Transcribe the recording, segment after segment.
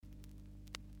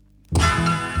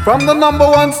From the number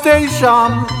one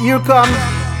station, here comes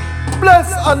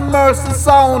Bless and Mercy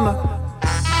Sound.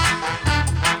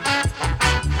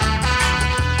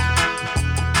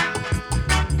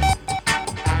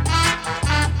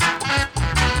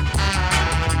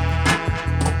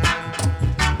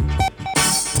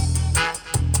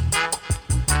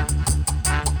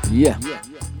 Yeah.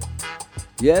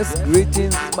 Yes,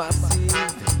 greetings, massive.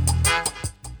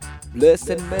 Bless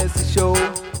and Mercy Show,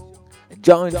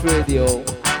 Joint Radio.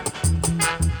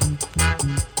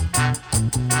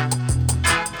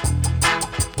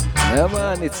 Yeah,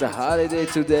 man, it's a holiday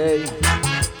today.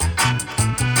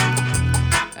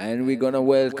 And we're gonna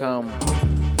welcome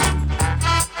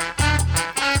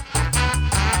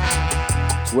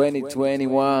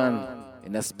 2021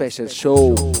 in a special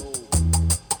show.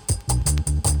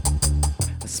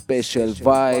 Special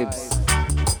vibes.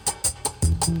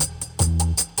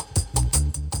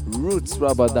 Roots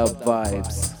Rabadab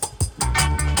vibes.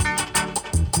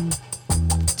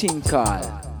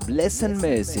 Tinkal, Bless and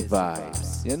Mercy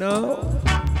vibes, you know?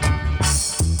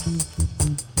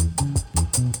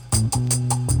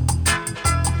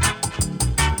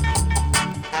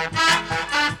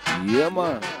 Yeah,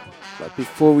 man. But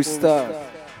before we start,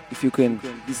 if you can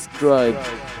describe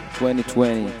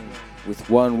 2020 with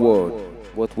one word,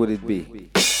 what would it be?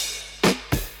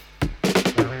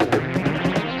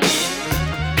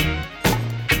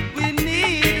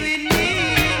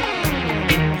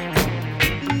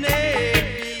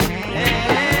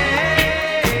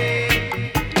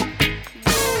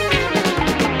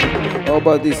 How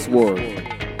about this word?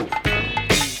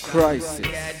 Crisis.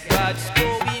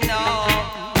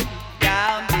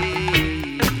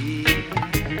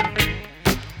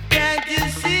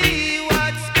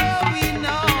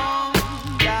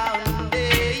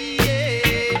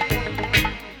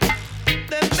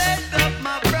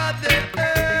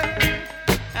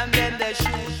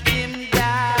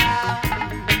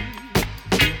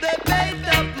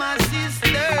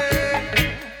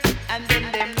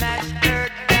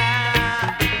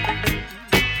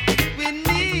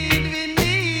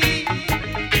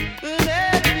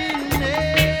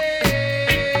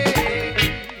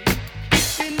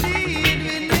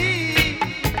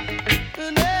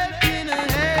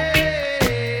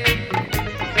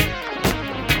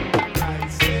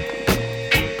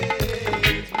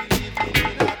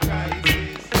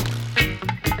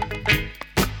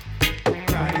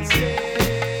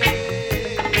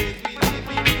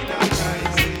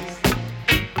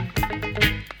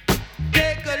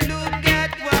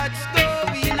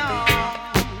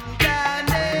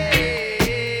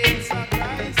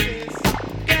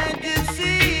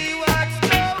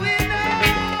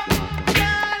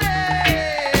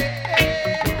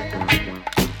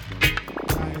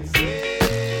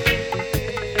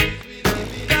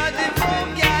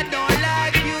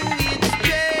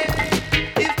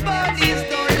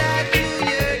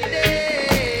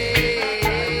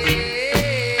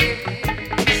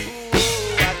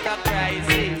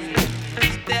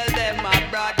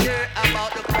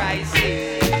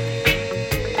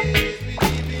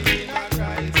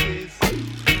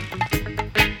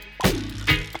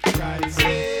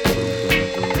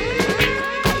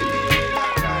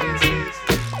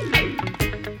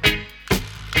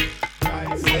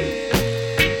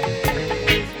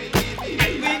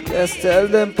 Just tell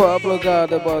them, Pablo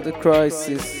God, about the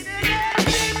crisis.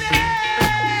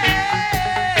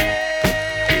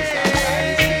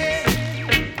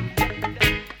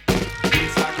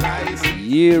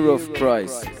 Year of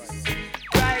crisis.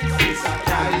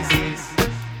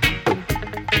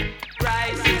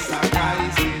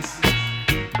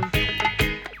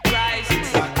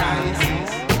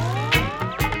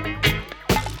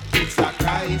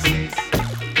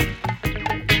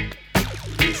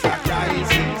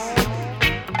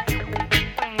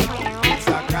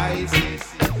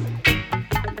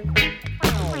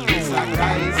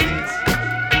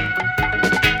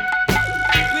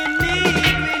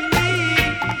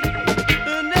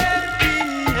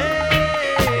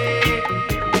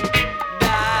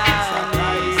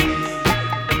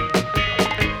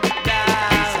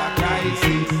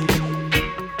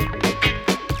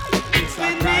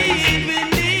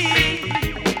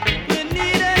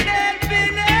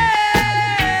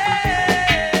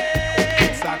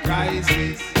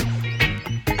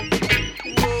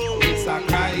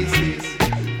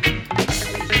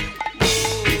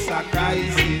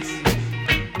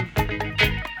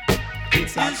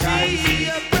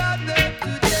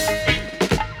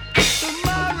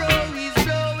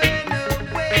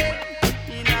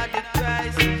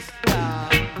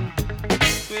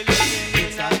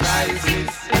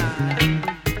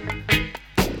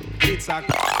 It's a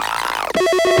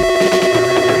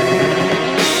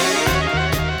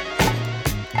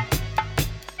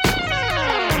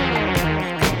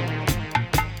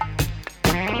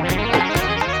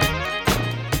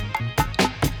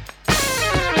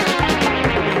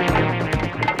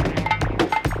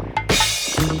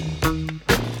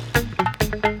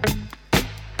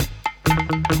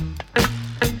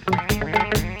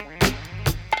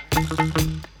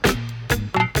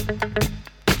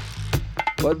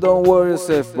But don't worry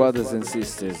yourself, brothers and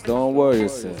sisters. Don't worry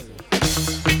yourself.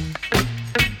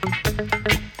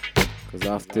 Because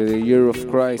after the year of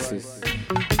crisis,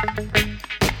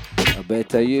 a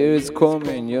better year is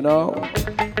coming, you know?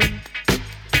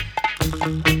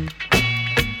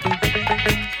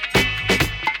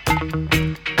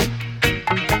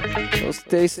 So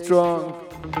stay strong.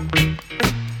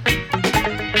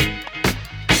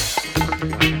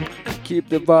 Keep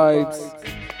the vibes.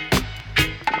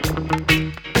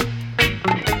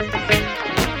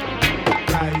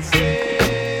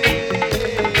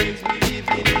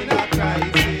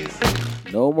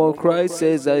 No more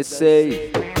crisis, I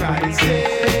say.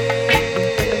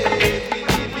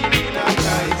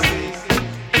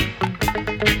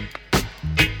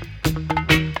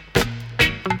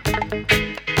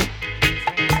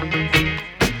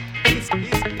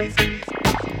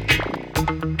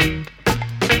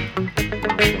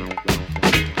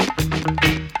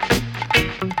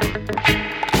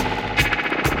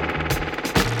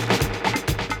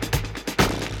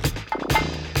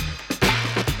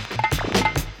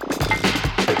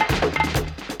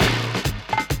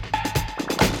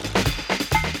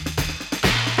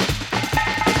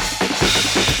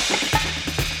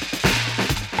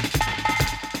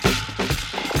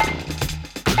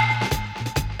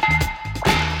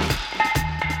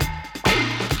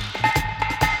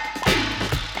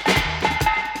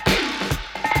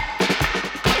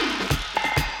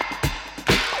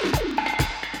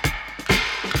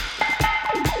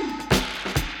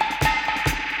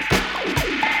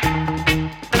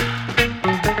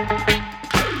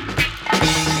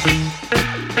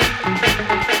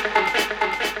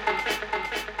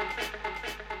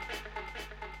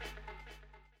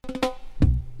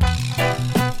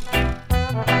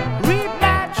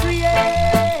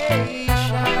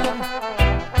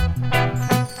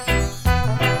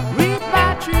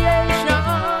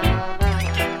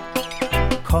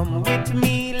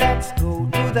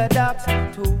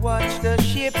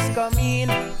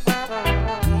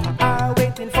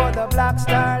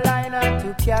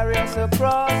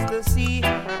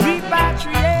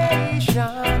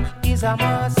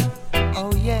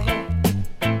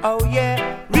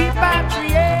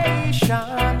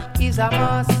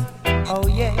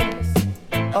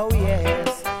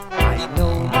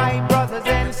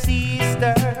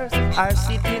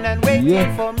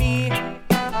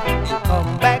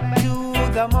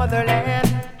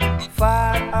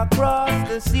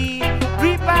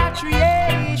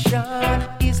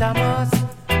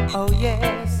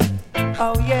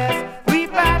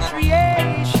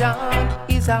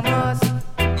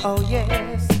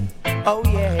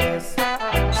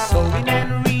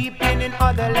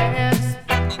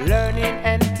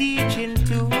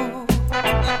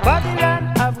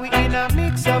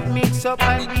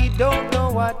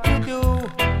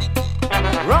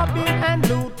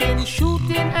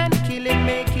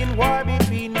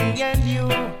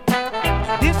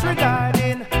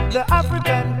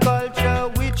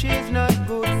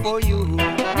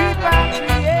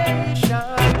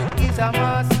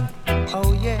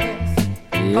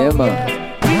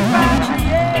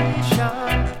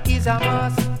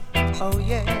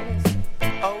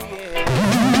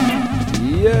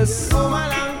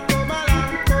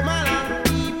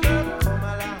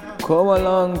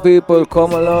 People,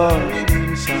 come along.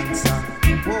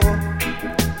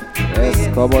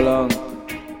 Yes, come along.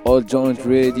 All Joint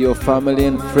Radio, family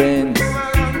and friends.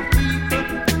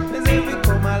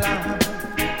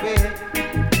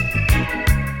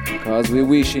 Cause we're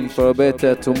wishing for a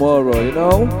better tomorrow, you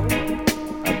know?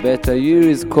 A better year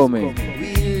is coming.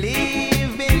 We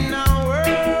live in a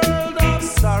world of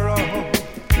sorrow.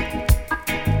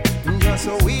 Just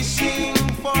wishing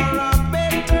for a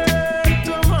better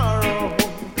tomorrow.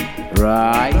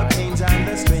 Right. The pains and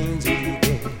the strains we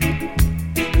get,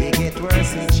 they get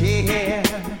worse each year.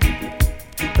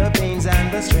 The pains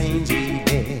and the strains we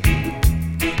get,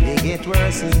 they get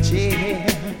worse each year.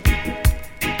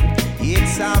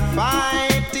 It's a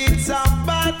fight, it's a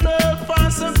battle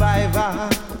for survival.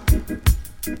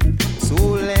 So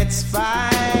let's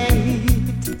fight,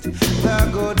 the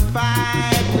good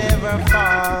fight never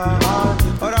fall.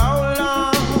 But how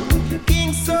long,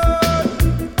 King Soul,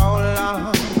 how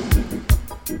long?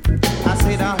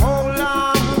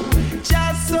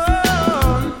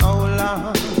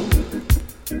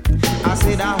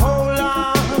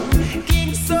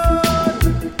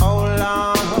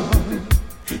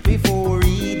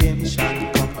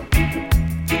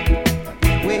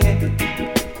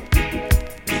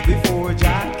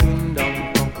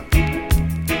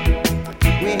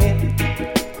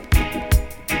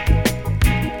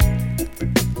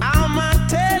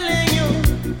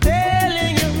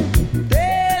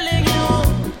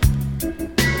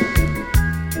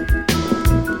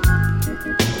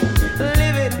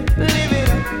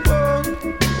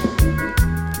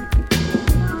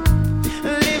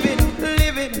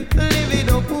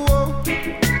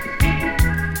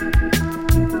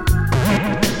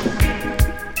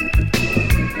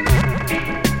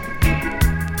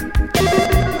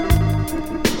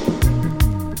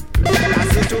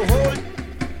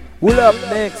 Pull up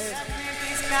next.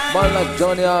 Man like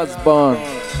Johnny Osborne,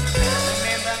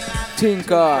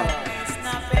 Tinker,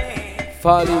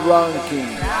 Folly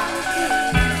Ranking.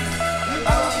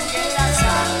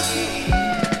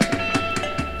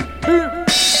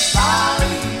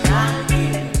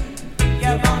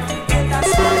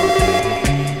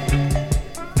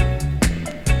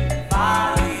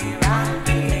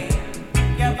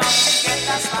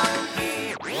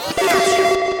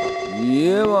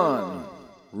 Yeah, man.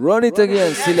 Run it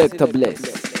again, Selector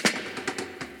Bless.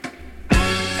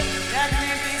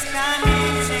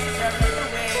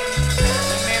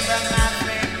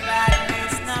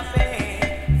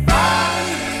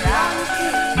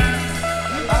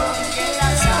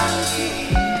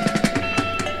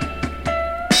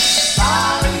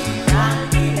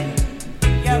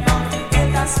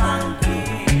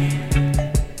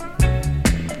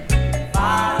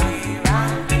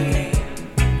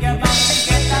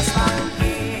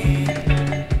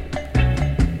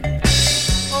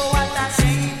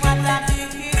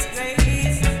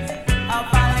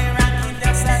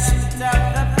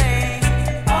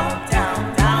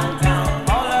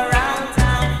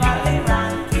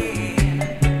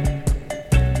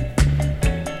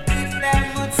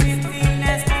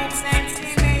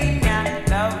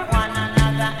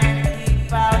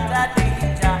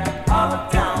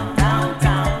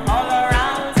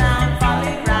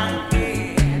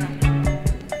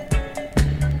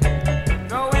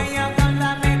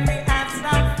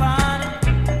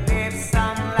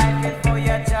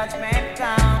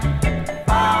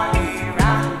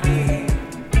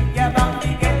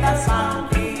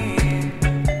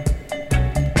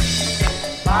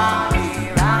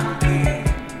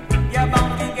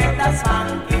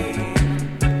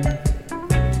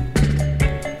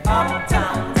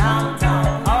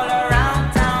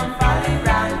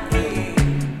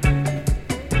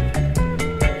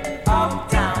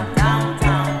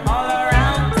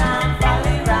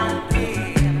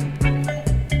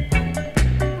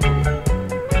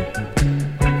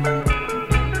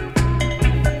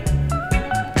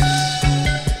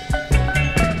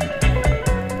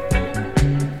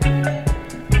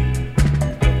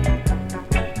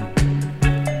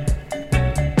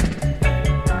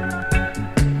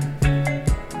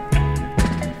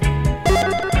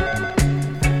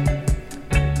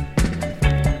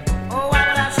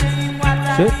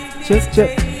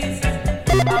 Check.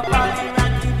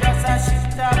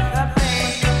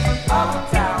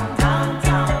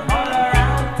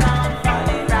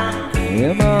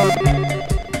 Yeah, man.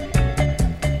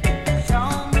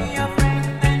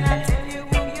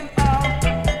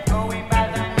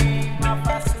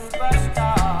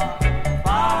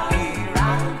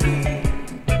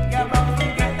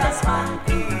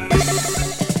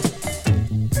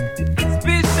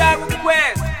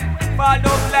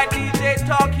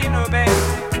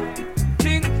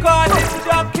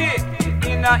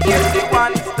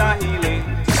 Everyone styling,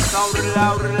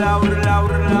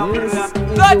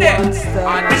 go there. And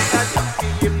this a jockey,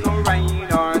 him no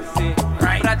ride or say.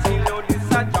 But you know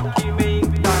this a jockey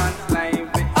make dance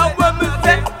lively. And when me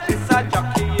say this a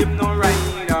jockey, him no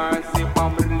ride or say.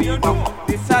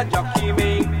 This a jockey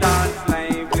make dance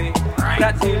lively.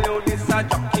 But you know this a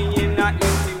jockey in a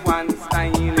everyone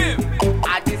styling.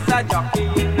 And this a jockey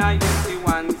in a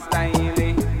everyone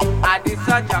styling. And this a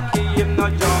jockey him no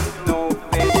jump no.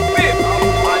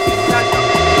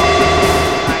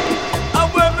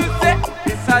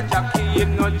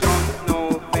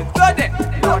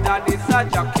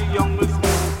 Jockey young will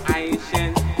smooth I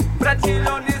shell. But you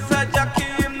know this a jockey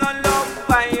him no love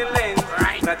violence.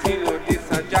 But you know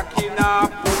this a jockey now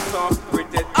put up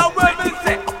pretend. And when we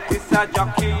say this a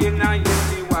jockey in a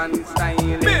easy one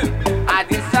style. Ah,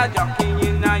 this a jockey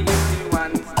in a easy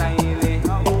one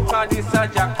style. So this a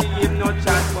jockey him no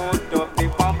chat about up the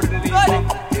bumble.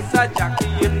 This a jockey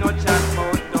him no chat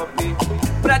about up the.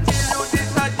 But you know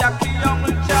this a jockey young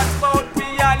will chat about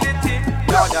reality.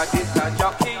 Lord, this a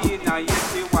jockey.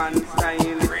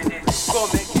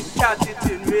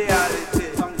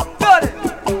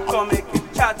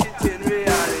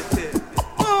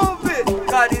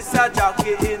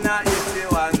 Jockey in a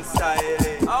 81 style.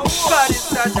 God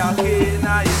is a jockey in a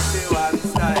 81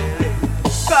 style.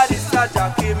 God is a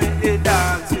jockey make the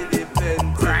dance with the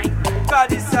plenty.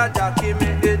 God is a jockey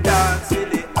make the dance with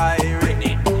the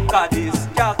iron. God is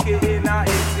jockey in a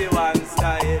 81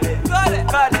 style.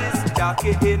 God is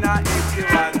jockey in a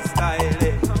 81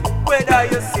 style. Whether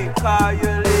you sick or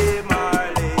you lame or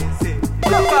lazy.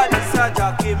 God is a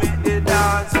jockey make the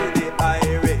dance with the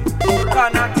iron.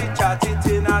 Cannot chat it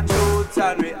in a truth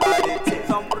and reality.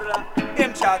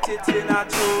 Him chat it in a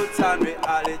truth and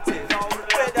reality.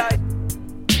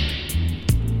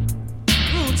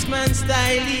 man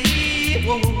style,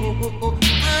 oh,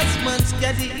 Asman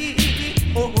steady,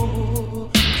 oh,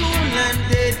 cool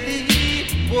and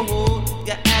deadly, oh,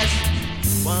 your ass.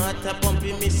 Water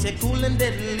pumping me say cool and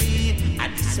deadly.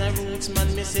 At this roots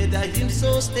man me say that him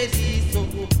so steady. So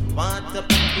water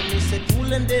pumping me say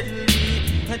cool and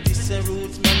deadly. At this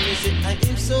roots man me say I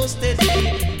him so steady.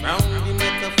 Round the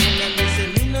microphone and me say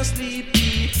me no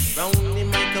sleepy. Round the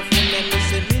microphone and me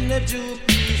say me no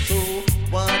droopy. So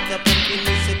water pumping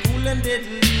me say cool and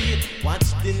deadly. Watch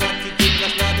the naughty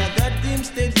because now I got him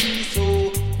steady.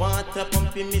 So water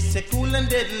pumping me say cool and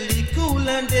deadly, cool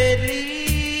and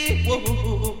deadly.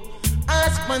 Whoa,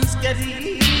 Aspen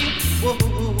scary,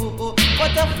 whoa,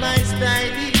 butterfly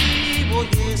style, oh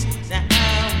yes, now,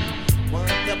 what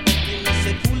the puppy me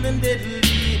say cool and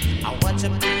deadly. I watch a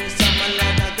prince, I'm a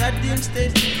lad, I got them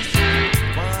steady, so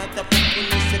what the puppy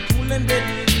me say cool and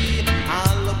deadly.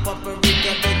 All up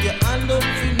operator, beg you all up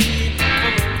for me.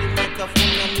 From the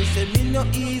microphone, and me say me no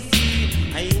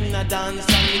easy. I in a dance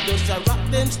and me just a rock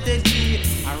them steady.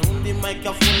 Around the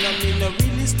microphone and me no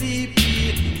really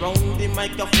sleepy. Round the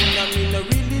microphone and me no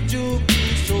really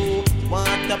jokey. So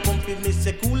water pumping me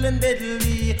say cool and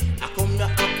deadly. I come the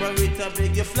operator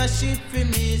beg you flash it for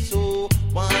me. So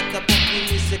water pumping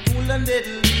me say cool and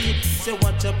deadly. Say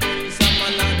watch a prince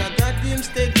I'm a lad I got him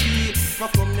steady. Ma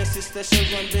come your sister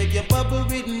Sharon beg you bubble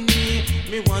with me.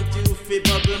 Me want you fi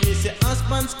bubble me say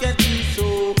husband scatty.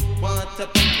 So water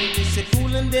pumping me say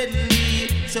cool and deadly.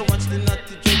 Say watch the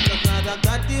naughty drink of lad I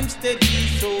got him steady.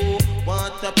 So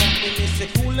water pumping me say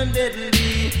cool and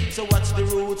deadly. So watch the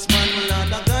roots man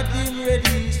lad I got him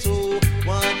ready. So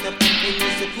water pumping me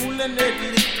say cool and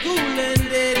deadly, cool and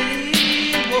deadly.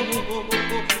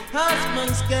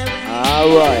 Husband scary.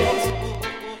 Alright.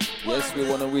 Yes, we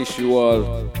wanna wish you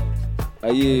all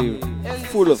a year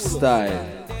full of style.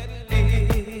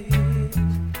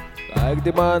 Like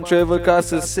the man Trevor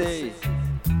Castle say,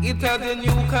 it had a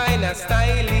new kind of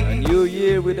styling. a new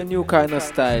year with a new kind of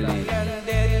styling.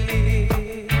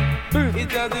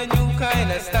 It had a new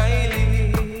kind of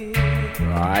styling.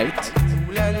 Right.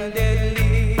 Cool and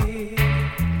deadly.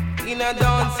 In a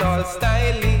dancehall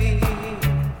styling.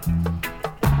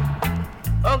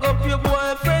 Hug up your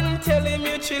boyfriend, tell him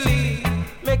you chilly.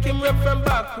 Make him rub from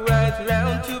back right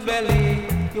round to belly.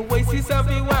 Your waist is off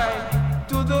the wine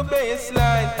to the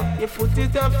baseline. Your foot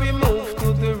it off the move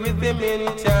to the rhythm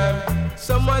anytime.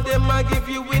 Some of them I give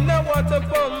you in a water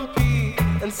pumpy,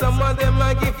 and some of them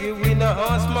I give you in a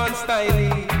horseman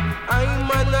style. I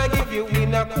man I give you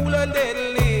in a cool and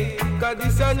deadly. Cause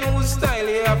this a new style,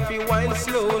 you have to wine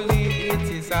slowly. It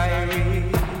is Irie,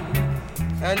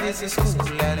 and this is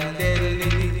cool and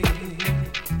deadly.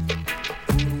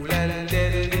 Cool and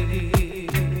deadly.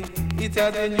 It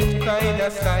has a new kind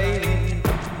of style.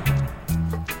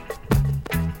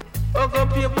 Hug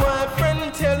up your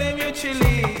boyfriend, tell him you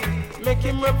chilly. Make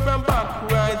him rub from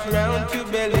back right round to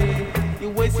belly.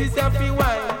 Your waist is off the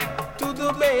wine to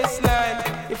the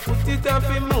baseline. Your foot is off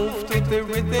the move to the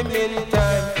rhythm in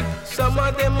time. Some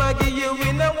of them I give you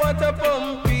in a water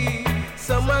pumpy.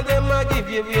 Some of them I give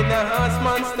you in a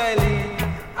horseman style.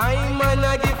 I man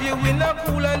I give you in a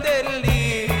cool and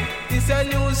deadly. This a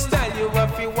new style, you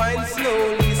have to wine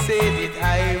slowly. Save it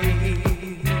Irie.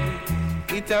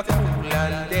 It's a cool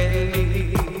and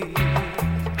deadly.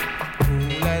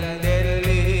 Cool and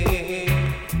deadly.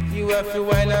 You have to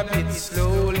wine a bit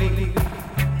slowly.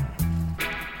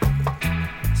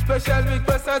 Special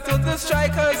request to the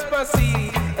Strikers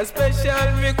posse. A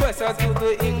special request to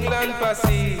the England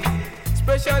posse.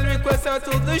 Special request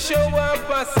to the Showa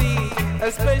posse.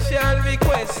 A special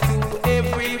request to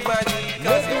everybody.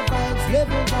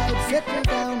 Level vibes, settle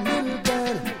down, little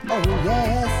girl. Oh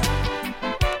yes.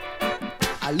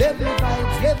 A level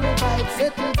vibes,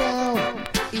 settle down.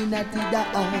 In a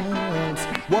dance,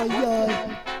 boy,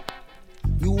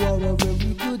 you are a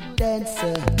very good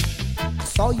dancer. I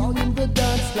saw you in the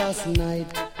dance last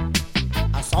night.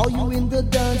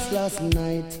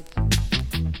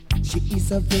 She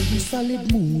is a very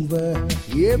solid mover.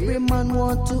 Every man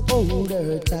want to hold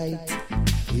her tight.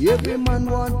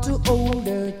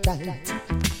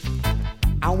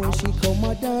 And when she come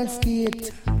a dance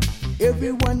gate,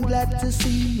 everyone glad to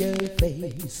see her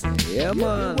face. Yeah,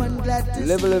 man. Everyone glad to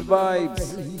Level see of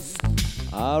vibes. her face.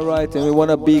 Alright, and we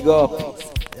wanna big up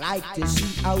Like to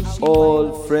see how she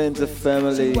all friends and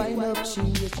family wind up, she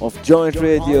of Joint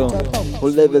Radio who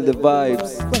level the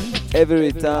vibes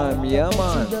every time. Yeah,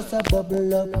 man. does a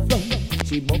bubble up front.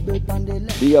 She bubble on the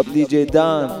left, Big up DJ on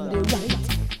Dan. the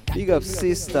right. Big up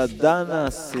Sister Dana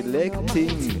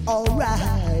selecting.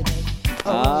 Alright.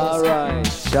 Alright,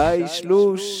 Shai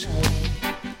Shlush.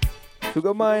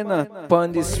 Sugar Minor,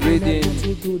 upon this reading.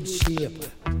 Good shape.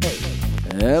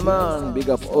 Yeah, man, big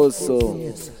up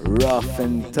also. Rough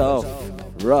and tough.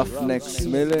 Roughneck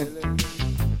Smiley.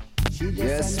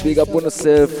 Yes, big up on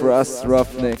yourself,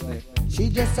 Roughneck. She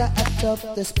just act up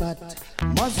the spot.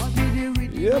 Must be the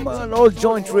rhythm. Yeah, man, all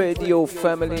joint radio,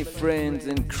 family, friends,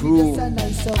 and crew. Just a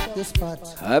nice up the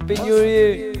spot. Happy New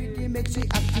Year. Rhythm makes she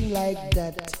acting like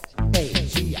that. Hey,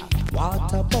 she a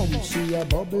water pump, she a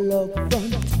bubble up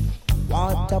front.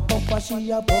 Water pumper,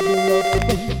 she a bubble up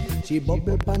front. She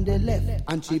bubble on the left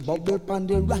and she bubble on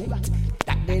the right.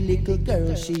 That the little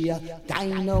girl, she a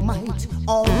dynamite.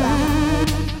 All right,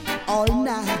 all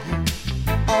night,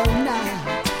 all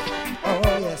night. Oh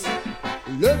yes,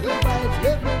 little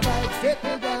vibes,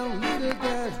 settle down, little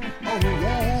girl. Oh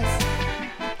yes,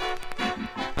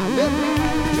 little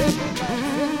vibes.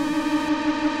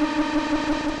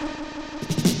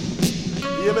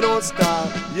 You me know star,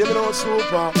 you me know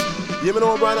super, you me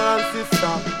know brother and sister.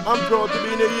 I'm proud to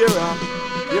be in the era.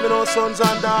 You me know sons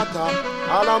and daughter.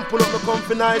 All I'm pull up the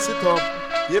comfy nice it up.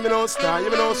 You me know star, you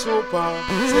me know super.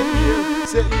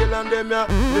 Say heal and them ya,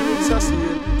 lyrics are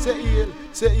seal.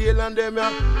 Say heal and them ya,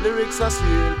 lyrics are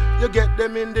seal. You get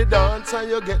them in the dance and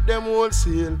you get them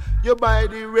wholesale. You buy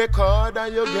the record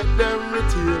and you get them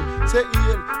retail. Say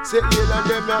heal and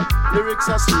them ya, lyrics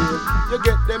are seal. You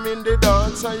get them in the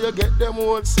dance and you get them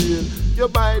wholesale. You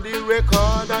buy the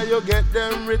record and you get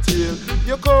them retail.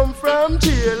 You come from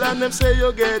jail and them say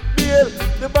you get bail.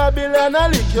 The Babylon a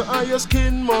lick you and your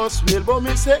skin must wail. But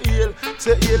me say heal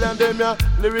and them ya,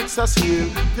 lyrics are seal.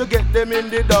 You get them in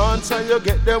the dance and you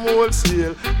get them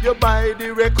wholesale. You buy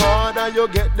the record and you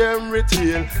get them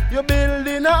retail. You build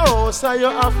in a house and you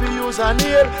have to use a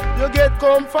nail. You get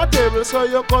comfortable so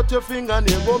you cut your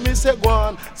fingernail. But me say go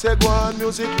on,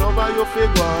 music lover you fig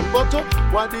one. But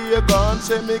what do you gone?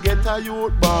 Say me get a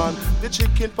youth born. The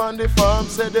chicken pan the farm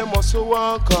say they must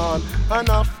walk on. And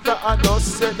after a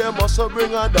dust say they must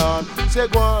bring a dawn. Say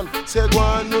go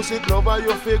on, music lover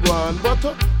you fig one. But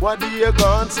what do you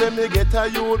gone? Say me get a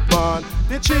youth born.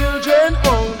 The children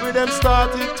hungry them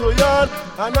started to yawn.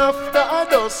 And after a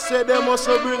dust say they must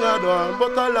bring a dawn.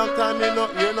 But a long time me no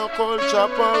hear no culture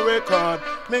on record.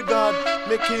 Me God,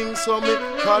 me King so me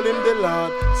call him the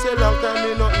Lord. Say long time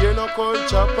me no hear no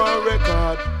culture on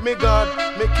record. Me God,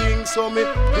 me King so me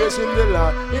praise him the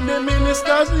Lord. In the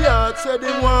minister's yard say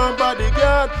they want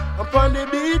bodyguard. Upon the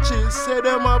beaches say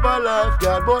them have a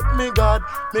lifeguard. But me God,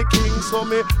 me King so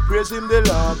me praise him the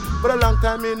Lord. But a long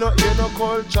time me no hear no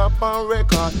culture on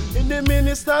record. In the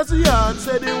minister's yard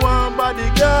say they want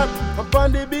bodyguard.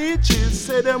 Upon the beaches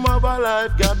say them have a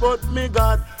lifeguard. But me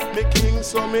God, me King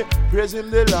so me praise him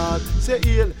the Lord. Say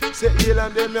heal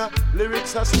and them ya,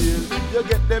 lyrics are still. You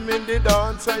get them in the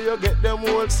dance and you get them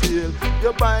wholesale.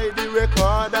 You buy the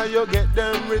record and you get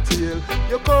them retail.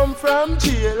 You come from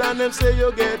jail and them say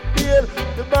you get bail.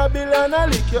 The Babylon a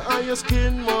lick you and your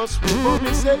skin must swim. But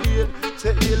me say heal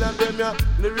and them ya,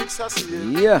 lyrics are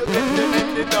still. Yeah. You get them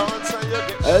in the dance and you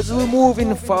get them. As we're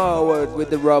moving forward with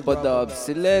the Rubber Dub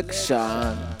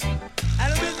selection.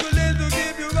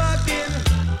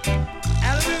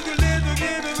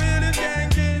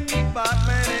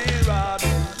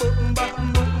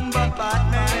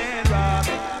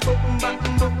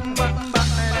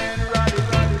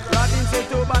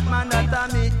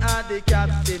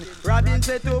 Robin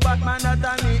said to Batman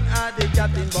that me are the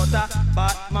captain. But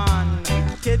Batman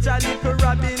catch a little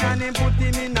Robin and him put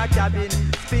him in a cabin.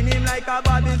 Spin him like a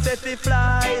bobbin, set he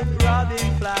fly,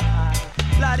 Robin fly.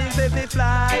 Aladdin said he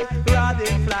fly,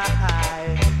 Robin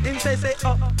fly. Him say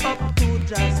up to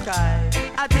the sky.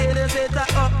 I tell you say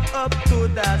up to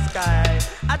the sky.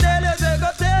 I tell you say go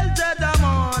tell Judge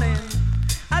morning.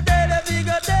 I tell you we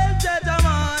go tell Judge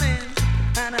morning.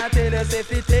 And I tell you say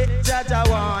fi take Judge a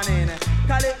warning.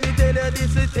 Call it me tell you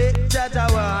this fi take Judge a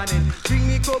warning. Bring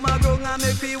me come a ground and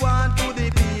make me want to the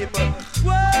people.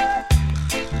 What?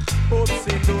 Popes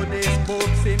him do this,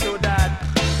 popes him do that.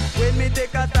 When me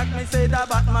take attack, me say the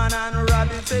Batman and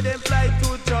Robin say them fly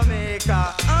to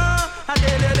Jamaica. I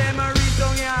tell you them a reach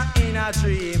down here in a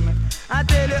dream. I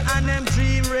tell you and them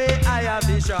dream ray I have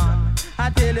vision. I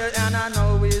tell you and I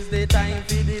know is the time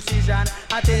for decision.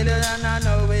 I tell you and I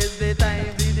know is the time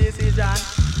for decision.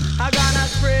 I gonna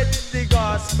spread the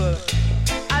gospel.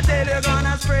 I tell you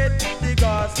gonna spread the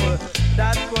gospel.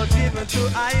 That was given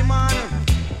to Iman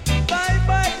by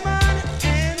Batman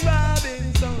and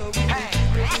Robin. So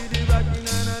the rocking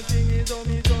and a thing is on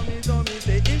me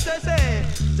say. Him say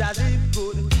Jazzy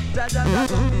good. Jaja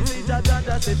busy,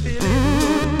 Jaja say feeling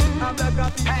good. I'm like a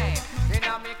hey, in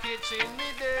me kitchen me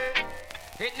day.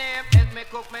 It name help me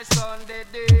cook me Sunday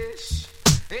dish.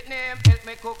 It name help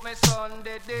me cook me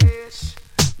Sunday dish.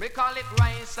 Me call it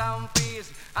rice and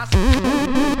peas.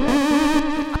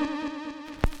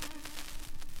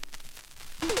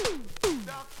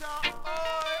 Doctor,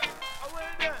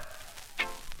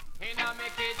 inna me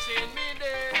kitchen me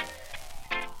day,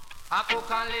 I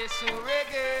cook and listen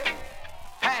reggae.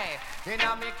 Hey,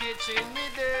 inna me kitchen me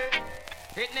day.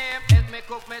 It name help me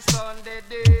cook me Sunday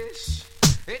dish.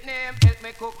 It name help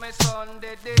me cook me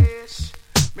Sunday dish.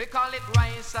 Me call it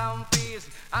rice and peas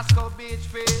and beach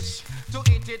fish. To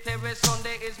eat it every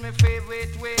Sunday is my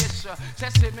favorite wish. Say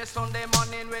see me Sunday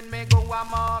morning when me go a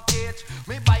market.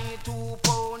 Me buy 2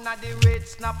 pound of the red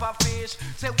snapper fish.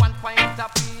 Say 1 pint a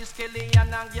piece,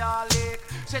 scallion and garlic.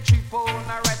 Say 3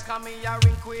 pound of rice, come me a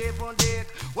ring even dick.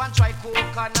 1 try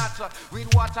coconut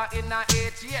with water in a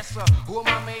it. Yes,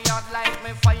 woman me yard like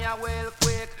me fire well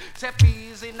quick. Say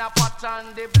peas in a pot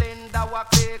and the blender wa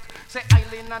click. Say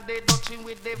island and the Dutching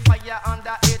with the fire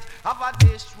under it. Have a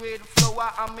dish with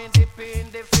flour and me dip in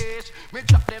the fish. Me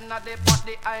drop them na the pot,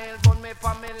 the oil bun me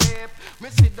pa me lip. Me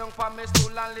sit down pa me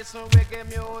stool and listen reggae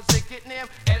music. It name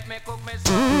help me cook me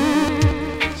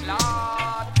dish,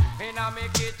 Lord. Inna me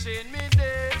kitchen me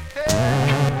day,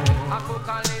 I cook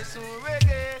and listen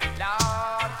reggae,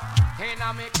 Lord.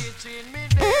 Inna me kitchen me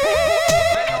day.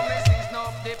 When me season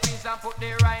up the peas and put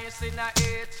the rice in a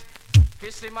it.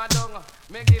 Fish my dung,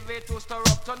 me give it to stir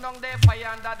up. Turn down the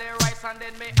fire under the rice and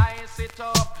then me ice it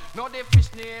up. Now the fish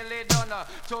nearly done,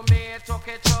 tomato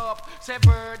ketchup. Say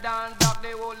bird and dog,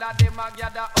 the whole of them a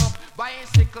gather up.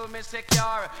 Bicycle me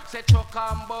secure, say truck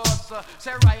and bus.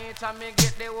 Say right and me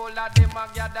get the whole of them a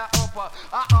gather up.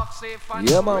 A oxy fan.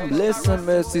 Yeah man, bless and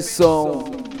mercy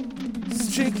song.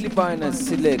 Strictly Vinyl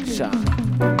selection.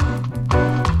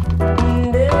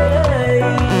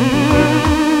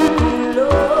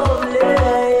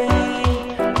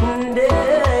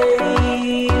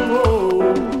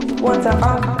 What a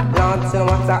app, Lord, say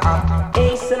what a app.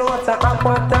 Ace and what a app,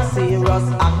 what a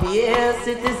serious app. Yes,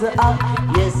 it is a app.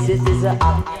 Yes, it is a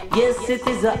app. Yes, it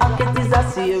is a app. It is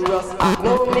a serious app.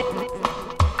 No me.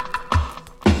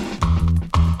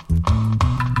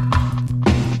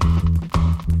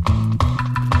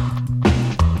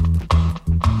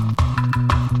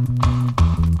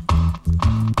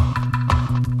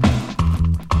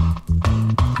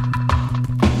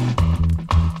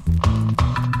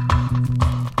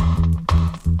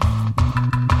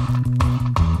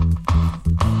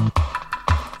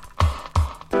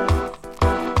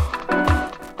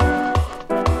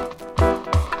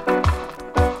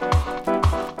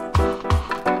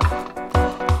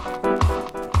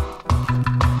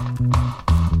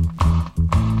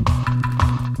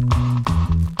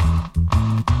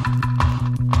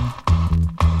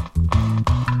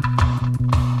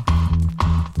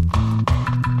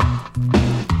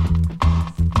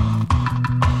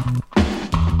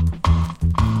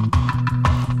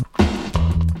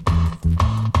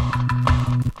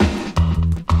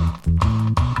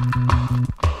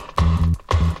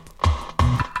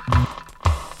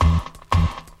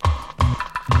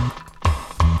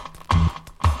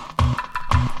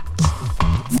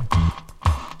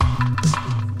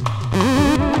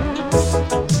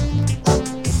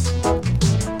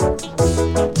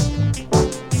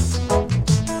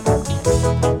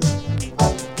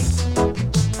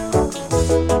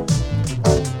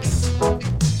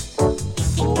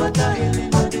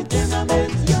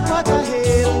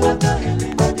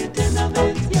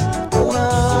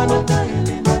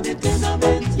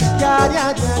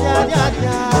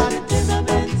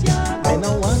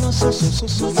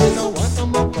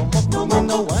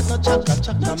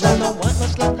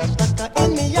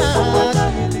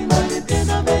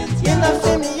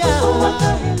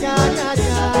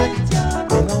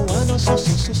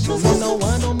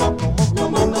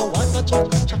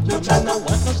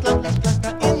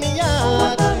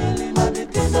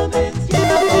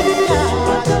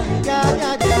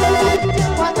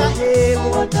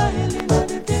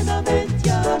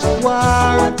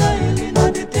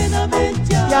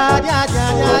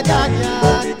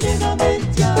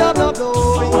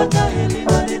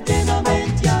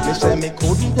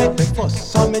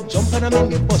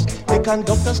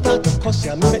 Conductor start to cuss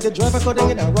ya. Me make the driver go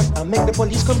down in a rut. I make the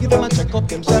police come give him a check-up.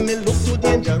 Him say me look too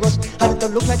dangerous. And it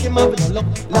don't look like him having a luck.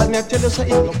 Lad me I tell you so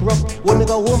it look rough. When me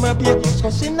go home I be a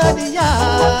cause in the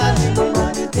yard.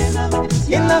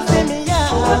 In the family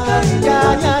yard.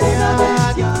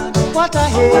 Yard. What a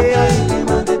hell.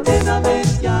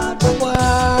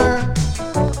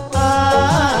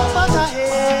 What a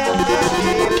hell.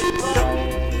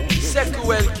 Seku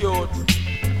well cute.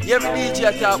 Yeah, me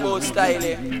DJ talk about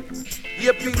style.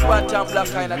 You big white and black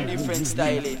kind of different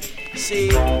style.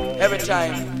 See, every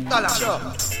time. Sure.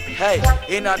 Hey,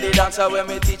 inna the dancer when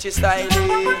me teach you style.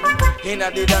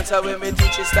 Inna the dancer when me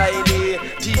teach you style.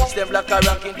 Teach them black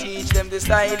ranking, teach them the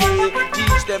style.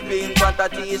 Teach them pink panther,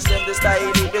 teach them the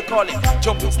style. We call it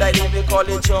jumping style, we call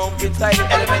it jumping style.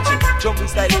 Elementary jumping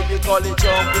style, we call it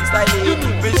jumping style.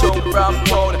 We jump from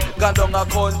town, gone down a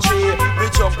country. We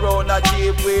jump round a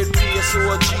jeep with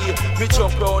PSOG. We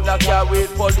jump round a car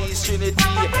with police Trinity.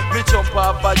 We jump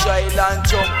off a giant and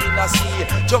jump in a sea.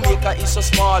 Jamaica is so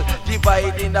small,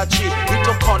 divide in a tree.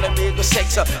 Into economy, go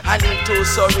sex, and into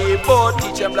sorry. But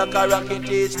teach them like a ranking,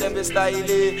 teach them the style.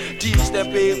 Teach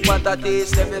them pink panther,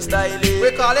 teach them the style.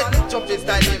 We call it jumping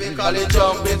style, we call it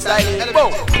jumping style.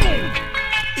 Boom.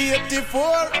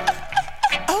 84.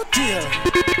 Oh dear,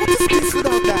 what is this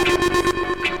without that?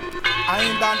 I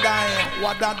ain't done dying,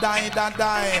 what that dying.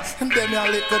 And then your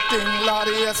little thing, Lord,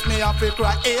 yes, me have to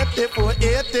cry. 84,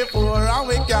 and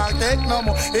we can't take no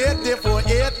more.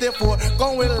 84,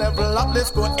 come we level up the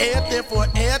score. 84,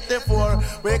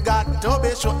 we got to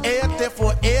be sure.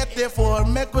 84,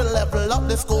 make we level up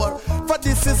the score. For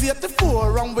this is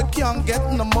 84, and we can't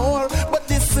get no more. But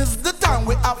this is the time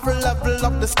we have to level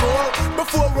up the score.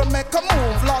 Before we make a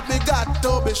move, Lord, we got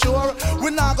to be sure.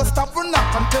 We not gonna stop or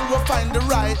knock until we find the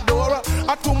right door.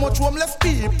 Too much homeless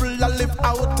people that live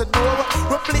out the door.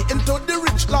 We play into the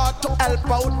rich Lord to help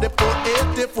out the poor.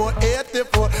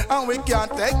 84, and we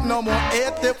can't take no more.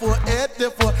 84,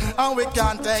 and we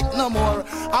can't take no more.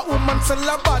 A woman sell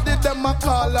her body, them a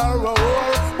call her a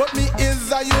whore. But me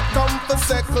is a youth come to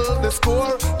settle the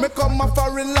score. Me come a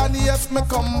foreign land, yes, me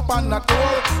come on a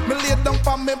tour. Me lay down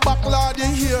for me back, Lord, you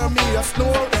hear me a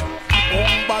snore.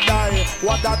 Badai,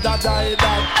 what da die.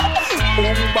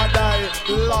 Badai,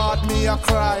 Lord me a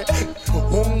cry.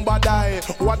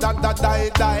 Badai, what da die.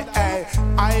 Hey,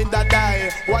 I da die,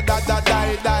 what da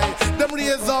die. Them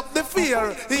raise up the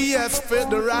fear, yes for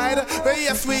the ride.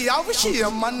 Yes we have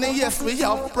shame and yes we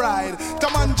have pride.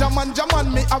 Jaman,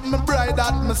 me have my bride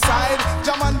at my side.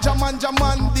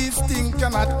 Jaman, this thing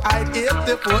cannot hide.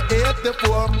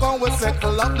 84, come we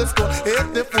settle up the score.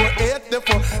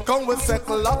 84, come we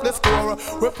settle up the score.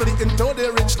 We play into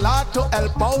the rich Lord to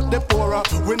help out the poor.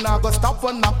 We not gonna stop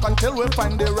or knock until we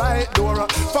find the right door.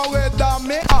 For whether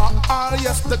me or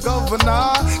yes the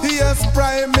governor, yes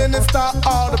prime minister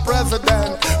or the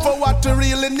president. For what we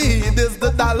really need is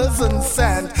the dollars and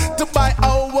cents to buy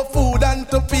our food and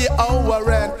to pay our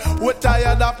rent. We're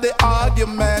tired of the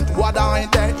argument. What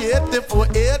ain't there? 84,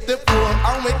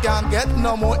 and we can't get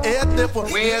no more 84.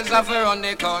 Wheels have run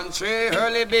the country.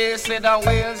 Early base said the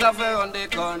wheels have run the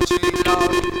country.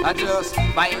 I just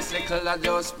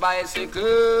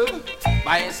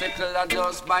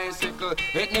bicycle.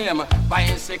 It name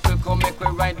bicycle, come make we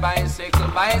ride bicycle.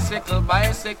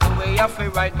 We have to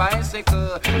ride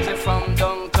bicycle. Say from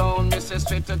downtown, me say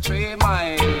straight to 3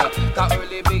 mile. Got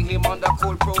early big him on the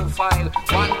cool profile.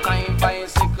 One time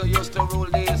bicycle used to rule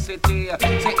the city.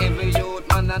 Say every youth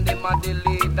man and them a the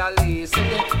leader. Say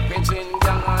the pigeon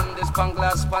gang and the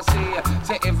Spanglers posse.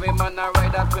 Say every man a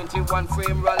ride a 21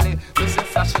 frame rally. We say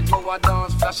flash it go a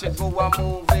dance, flash it go a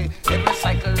movie. Every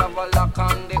cycle have a lock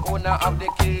on the owner of the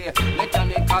key.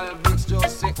 Mechanical bricks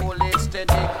just say hold it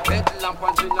steady. Headlamp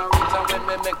and generator when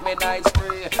me make me night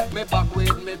spray. Me back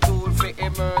with me tool for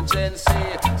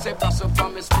emergency. Say pass up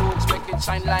on me spokes, make it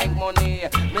shine like money.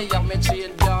 Me have me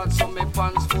chain guard so me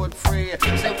pants foot free.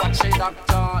 Say watch it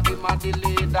doctor, him a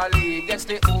delay dally. Gets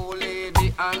the old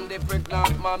lady and the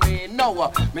pregnant mommy.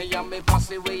 Now me and me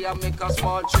pass away and make a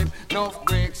small trip. Enough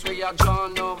brakes we are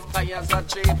drawn, enough tires are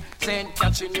cheap. Saying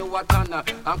catching you a tanner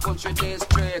and country days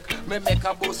trick. Me make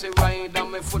a bossy ride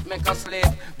and me foot make a slip.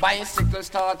 Bicycle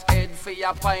start head for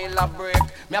your pile of brick.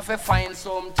 Me have to find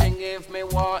something if me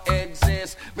want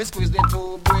exist. Me squeeze the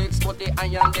 2 bricks but the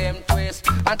iron them twist.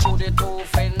 And through the 2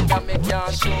 fender me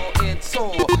can't show it.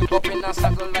 So up in a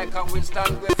saddle like a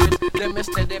Winston Griffith. Then me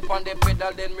steady on the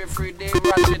pedal then me free the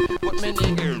ratchet. Put me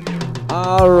nigga.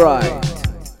 Alright,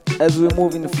 as we're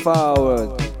moving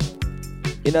forward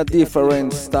in a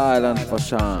different style and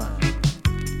fashion.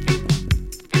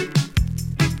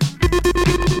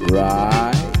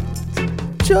 Right,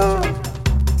 sure.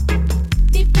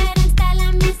 Different style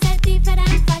and me say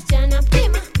different fashion. A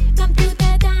prima, come to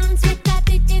the dance with a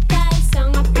digital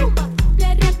song. A pumba,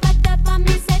 play repata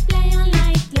me say play all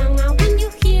night long. And when you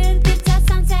hear this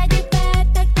song, say you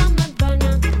better come and burn.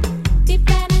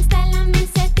 Different style and me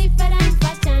say different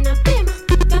fashion. A prima,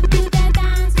 come to the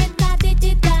dance with a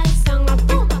digital song. A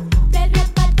pumba, play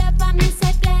repata me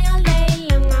say play all day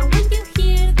long. And when you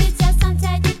hear this song,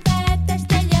 say you better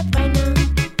stay up by now.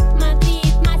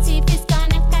 Massive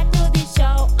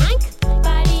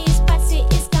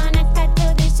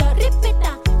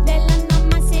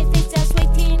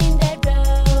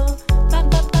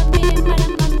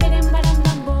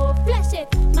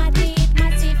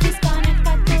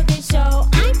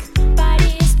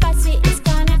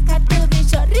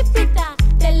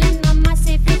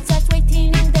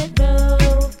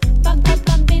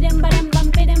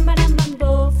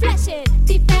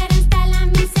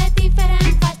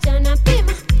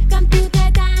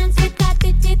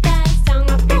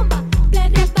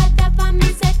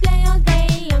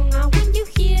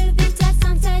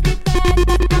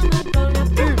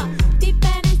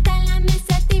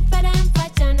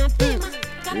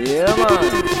Yeah, man.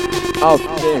 Up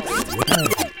next,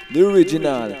 the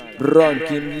original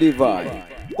Rankin Levi.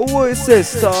 What you say,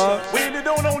 star? When you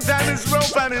don't know time is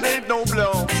rough and it ain't no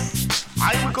blow.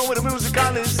 I will go with the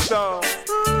musical stuff.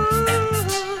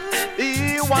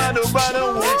 You want to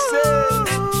brother would say,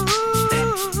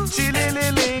 chilly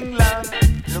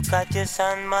look at your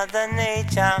son, Mother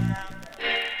Nature.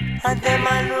 And them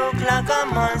a look like a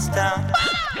monster.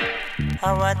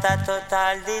 And what a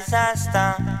total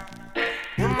disaster.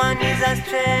 Human is a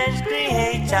strange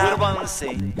creature. What about you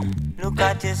say? Look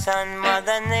at your son,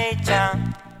 Mother Nature.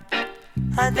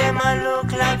 And them a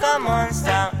look like a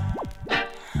monster.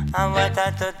 And what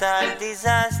a total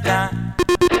disaster.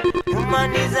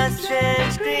 Human is a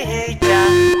strange creature.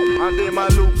 And them a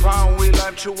look on we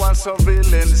like through one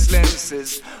surveillance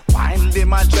lenses. While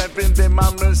them a driving them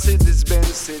a Mercedes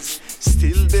Benzes.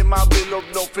 Still them a build up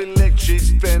no electric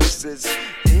fences.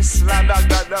 This land I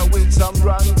got with some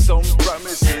ransom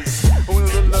promises. We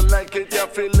don't like it, you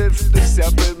feel lift this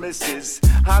your premises.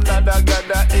 Another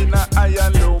gather in a high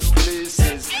and low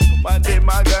places. But them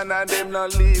a gonna them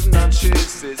not leave no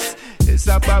traces. It's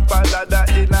a papa ladder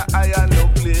in a high and low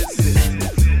places.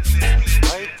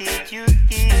 Why did you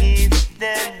give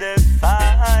them the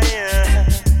fire?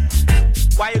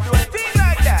 Why you do a thing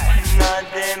like that?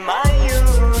 Not them are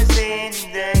using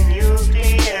the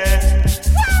nuclear.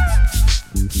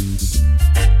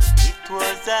 It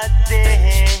was a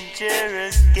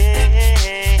dangerous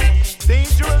game.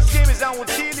 Dangerous game is I will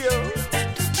kill you.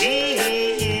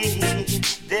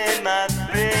 Give them a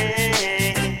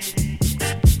break.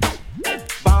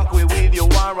 Bank with your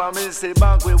war, I mean say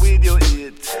bank with your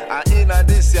eat. And in a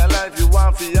this your life you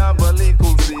want to have a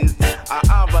little faith. I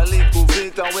have a little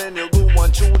faith and when you go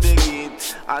on through the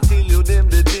gate, I tell you them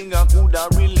the thing I could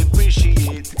have really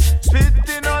appreciate.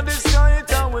 Spitting on the sky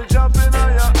and we jumping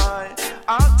on your eye.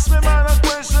 Ask me man a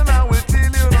question and we tell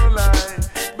you no lie.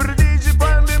 British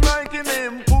on the mic in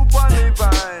him poop on the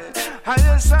pie.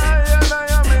 Highest I and I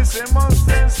am say must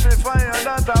testify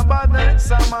that a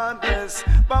badness a madness.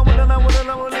 But we don't know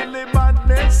really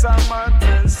badness a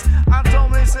madness. I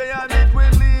told me say and it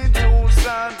will lead to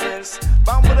sadness.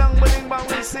 But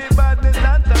we say badness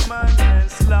not a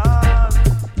madness, Lord.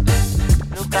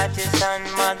 Look at your son,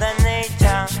 Mother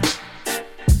Nature.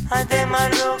 And them a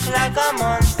look like a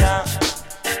monster.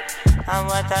 And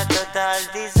what a total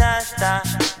disaster.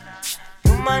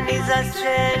 Human is a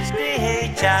strange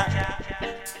creature.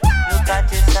 Look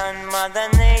at your son, Mother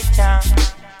Nature.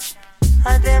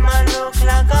 And them a look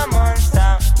like a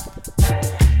monster.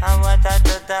 And what a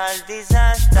total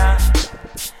disaster.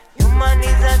 Human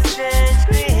is a strange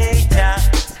creature.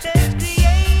 Strange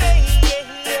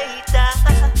creator.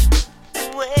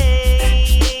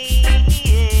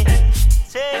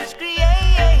 Strange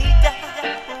creator.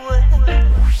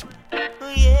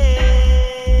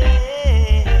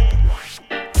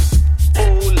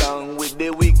 How long with the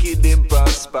wicked and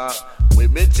prosper?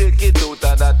 When me check it out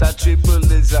that a triple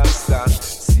disaster.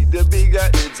 See the bigger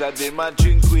heads of them a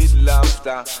drink with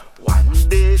laughter. One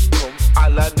day come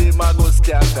all of them a go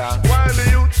scatter. While the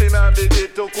youth in the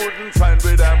ghetto couldn't find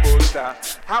bread and butter.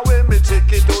 How when me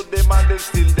check it out them and they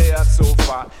still there so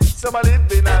far. Some are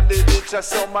living on the ditch and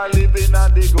some are living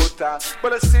on the gutter.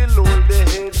 But I still hold the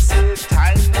head say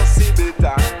time must be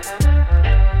better.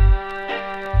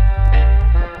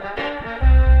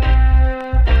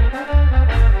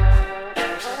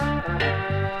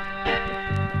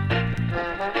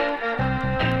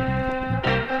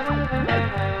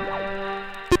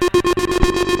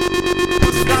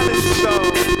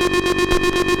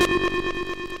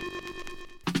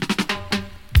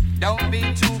 Don't be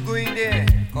too greedy,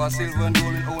 cause silver and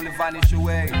gold will only vanish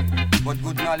away. But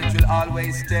good knowledge will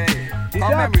always stay.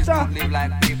 Our memories don't live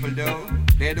like people do.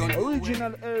 They don't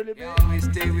original early, they always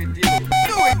stay with you. Do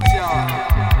it, y'all.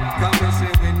 Come and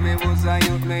say when me was a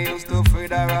youth, me used to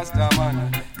feed a Rasta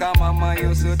man. Come mama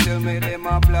used to tell me them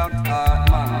a black heart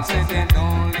man. Say them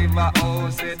don't live a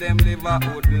house, say them live a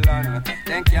woodland.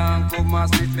 Them can't come and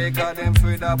sit because them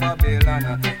feed a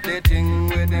Babylon. They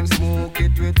think with them smoke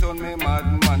it will turn me mad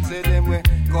man. Say them we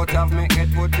cut off me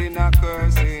head put in a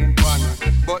cursing pan.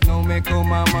 But now me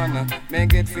come a man, me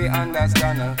get fi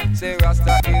understand. Say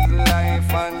Rasta is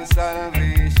life and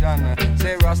salvation.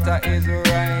 Say Rasta Rasta is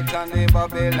right and the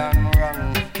Babylon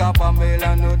wrong. Cause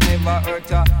Babylon would never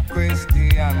hurt a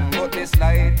Christian, but the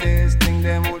slightest thing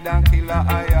them woulda kill a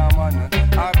higher man.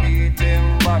 I beat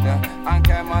him bad and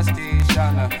came a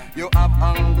station. You have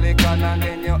Anglican and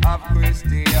then you have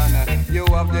Christian. You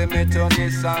have the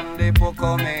Methodist and the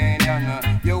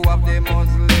Pocomanian. You have the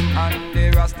Muslim and the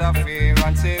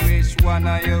Rastafarian. Say which one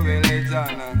are your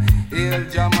religion? Hail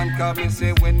German come me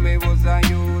say when me was a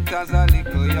youth as a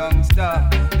little youngster.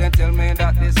 Then tell me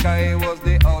that the sky was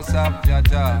the house of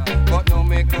Jaja. But now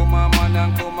me come a man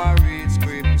and come a read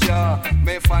scripture.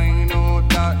 Me find out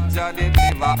that Jah did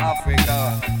live a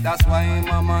Africa. That's why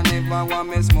mama never want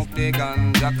me smoke the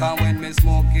ganja. Cause when me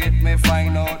smoke it, me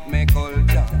find out me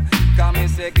culture. Cause me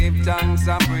say give thanks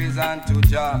and praise unto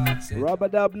Jah. Rubber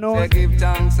dub no. Say give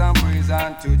thanks and praise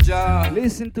unto Jah.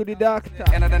 Listen to the doctor.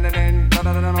 And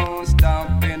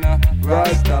stamping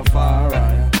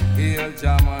Rastafari. Hail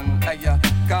German.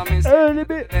 Cause me say early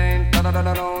bit. Stamping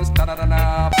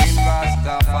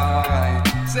Rastafari.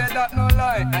 Say that no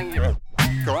lie. And you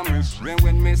promise.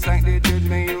 When me sight the judge,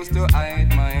 me used to hide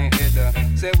my head.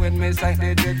 Say when me sight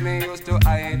the judge, me used to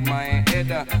hide my head.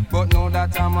 But now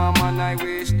that I'm a man, I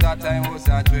wish that I was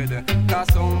a dread. Cause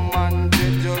some man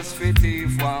did just fit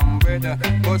thief one bread.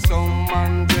 But some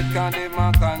man did can't live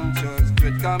my conscious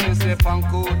dread. Cause me say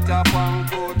pancoat a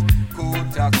pancoat,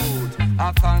 coat a coat.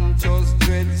 A conscious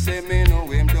dread say me know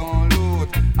him don't loot.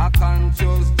 A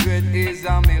conscious dread is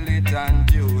a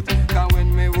militant youth. Cause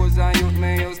when me was a youth,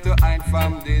 me used to hide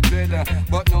from the dread.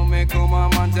 But now me come a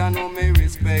man, I know me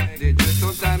respect the dread.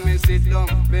 Sometimes me sit down,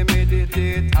 me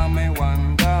meditate and me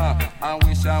wonder. I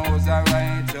wish I was a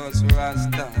righteous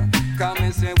Rasta. Cause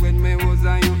me say when me was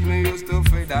a youth, me used to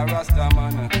feed a Rasta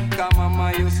man. Cause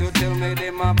mama used to tell me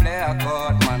them a play a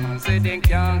court man. Say they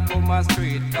can't come a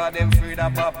street, cause them afraid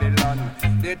of Babylon.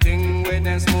 The thing when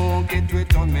they smoke it, we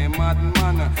turn me mad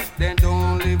man. They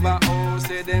don't live a house,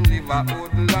 say them live a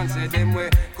woodland. Say them way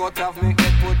cut off me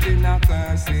head, put in a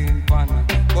cursing pan.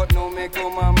 But now me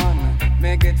come a man,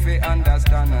 me get fi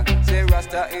understand. Say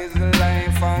Rasta is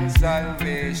life and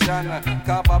salvation.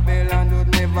 Cause Babylon would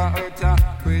never hurt a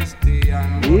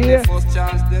Christian. The first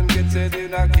chance them get say they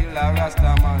da kill a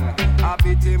Rasta man. I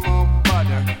beat him up bad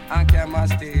and came a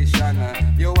station.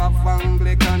 You have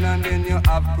Anglican and then you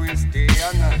have Christian.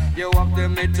 You have the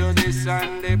Methodist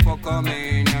and the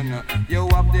Pocomanian. You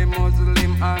have the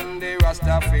Muslim and the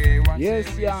Rastafarian.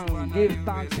 Yes, young, give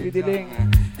thanks for the link.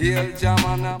 Hail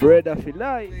German, brother for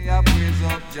life. Praise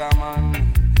up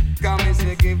German. Come and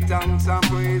say give thanks and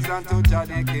praise unto Jah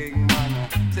the King man.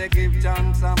 Say give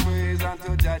thanks and praise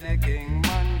unto Jah the King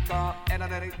man.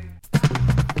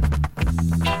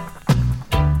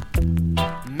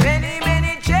 Many,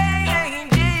 many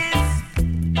changes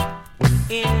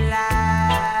in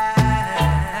life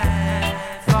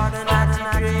for the naughty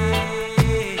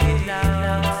dread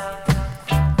love.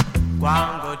 Go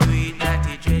and go do it,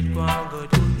 naughty dread. Go and go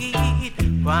do it.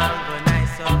 Go and go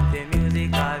nice up the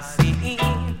musical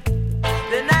scene.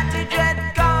 The naughty dread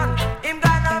gone, him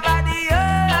gone over the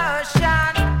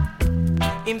ocean.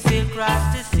 Him still cross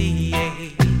the sea.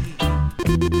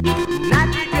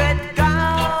 Naughty dread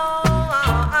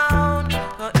gone,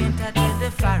 go entertain the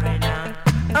foreigner.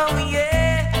 Oh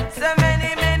yeah, so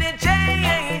many, many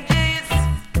changes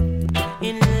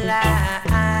in life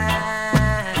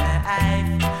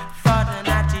for the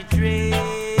naughty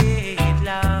dread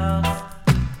love.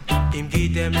 Him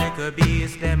give them like a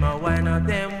beast, them a wind up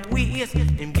them waist.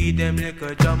 Him give them like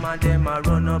a drum and them a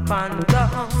run up and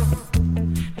down.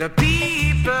 The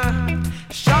people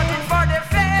shouting for their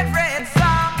favorite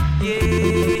song,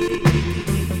 yeah.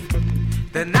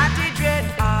 The naughty dread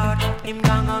heart, him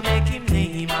gonna make him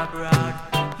name abroad,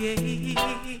 yeah.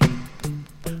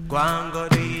 Go and go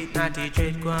do it, naughty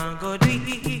dread, go and go do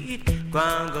it. Go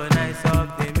and go nice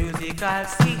up the musical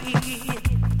scene.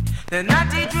 The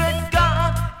naughty dread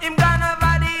gone, him gone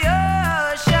over the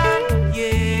ocean,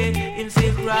 yeah. Him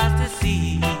still cross the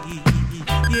sea, yeah.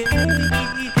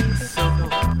 So go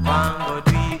and go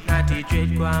do it, naughty dread,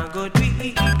 go and go do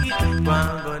it. Go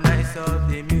and go nice up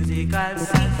the musical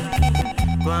scene.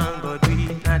 Go and go do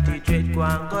it, naughty dread, go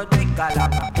and go do it,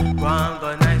 galapa. Go and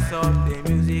go nice up the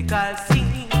musical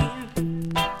scene.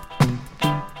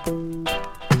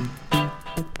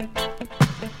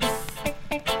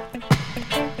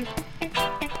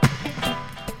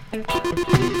 Him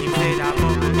say that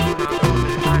bubble, him a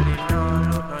bubble, and him no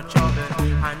look no trouble.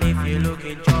 And if you look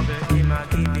in trouble, him a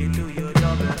give it to you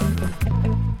double.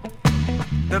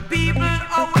 The people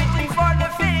are waiting for the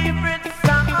favorite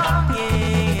song,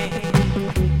 yeah.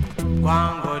 Go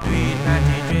and go do it,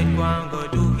 naughty dread, go and go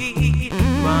do it.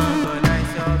 Go and go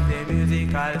nice up the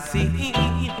musical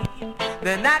scene.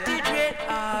 The natty dread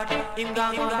hard, him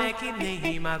gonna make him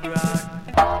name abroad.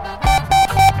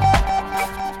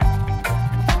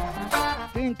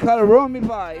 Think called Romy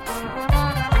Vibe.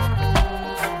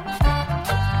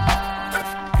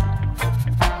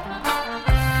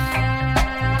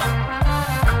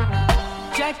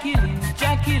 Jacqueline,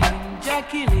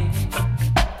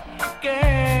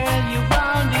 girl, you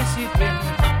want discipline.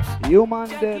 You man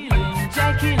them.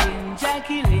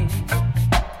 Jacqueline,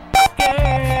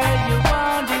 girl, you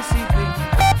want discipline.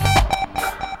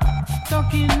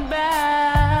 Talking about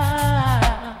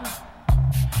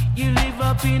you live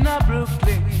up in a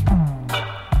Brooklyn,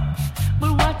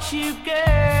 but what you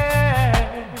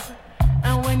girl,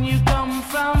 and when you come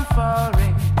from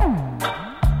foreign,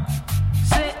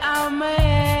 say I'm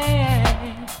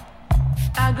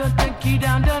I go take you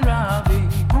down the Robbie.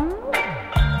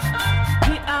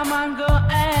 I'm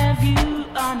gonna have you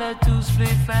on a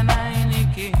two-split and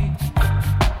Heineken.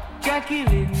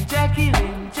 Jacqueline,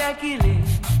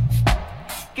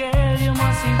 girl, you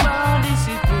must be more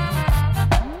discipline.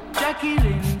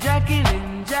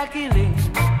 Jacqueline,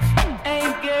 hey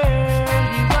girl,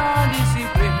 you want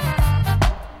discipline.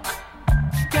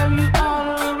 Girl, you all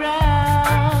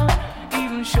around,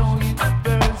 even show you the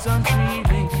birds on tree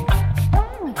lane.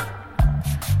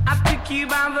 I pick you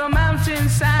by the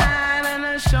mountainside and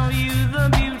I show you the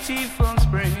beautiful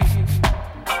spring.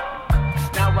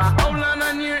 Now I hold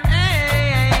on your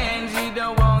hands, you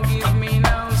don't want to give me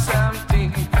no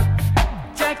something.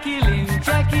 Jacqueline,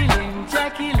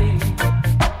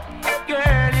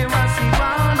 girl, you must be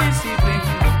one discipline.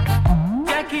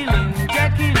 Jacqueline,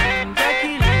 girl, you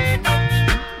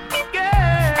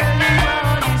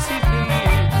want discipline.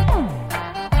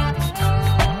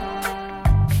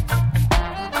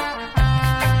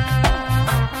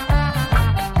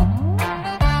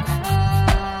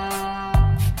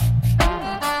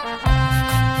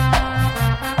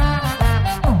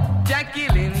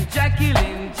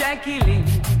 Jacqueline,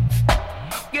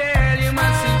 girl, you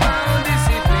must be found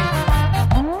discipline.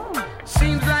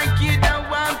 Seems like you don't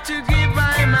want to give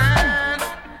my man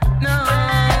no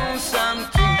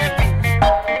something.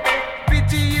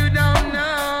 Pity you don't know,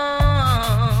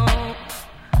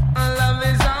 love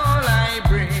is all I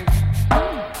bring.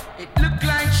 It look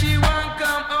like she won't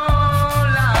come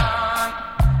all on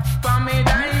for me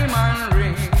diamond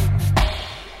ring.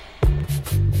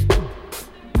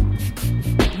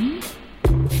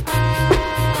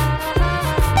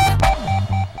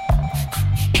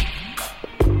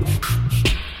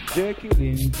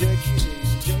 Jacqueline.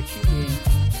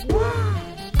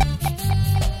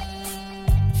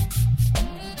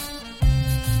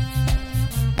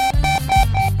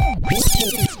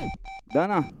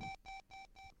 דנה,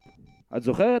 את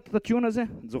זוכרת את הטיון הזה?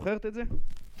 את זוכרת את זה?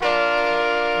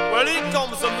 Well, it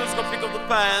comes some music pick up the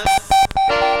pants.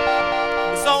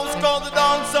 The song's called the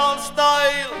dancehall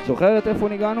style. זוכרת איפה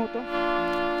ניגענו אותו?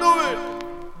 Do it.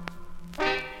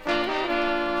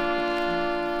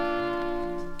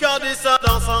 Cause this a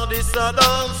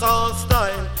dancehall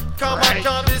style. Come on,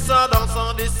 cause this a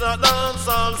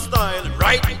dancehall style.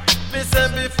 Right? Me say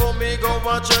before me go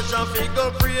to church and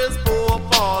figure praise Pope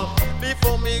Paul.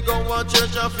 Before me go to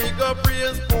church and figure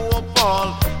praise Pope Paul.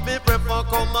 Me prefer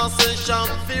conversation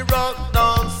fi rock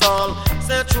dancehall.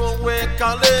 Say throw away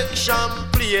collection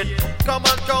plate. Come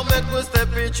on, come make we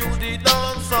step into the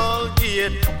dancehall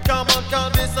gate. Come on,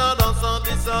 cause this a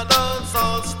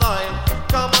dancehall style.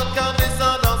 Come on, cause this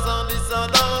a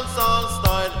dancehall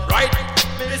style. Right?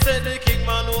 Me say the king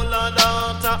man hold a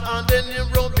daughter and then you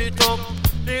rub it up.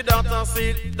 The daughter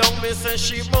sit down, me say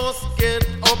she must get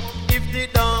up. If the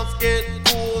dance get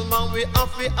cool, man, we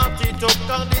have to at it up.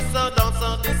 Cause this a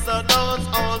dance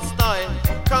all style.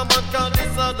 Come on, cause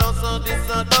this a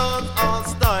dance all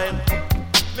style.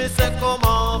 Me say come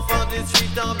on from the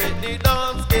street and make the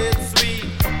dance get sweet.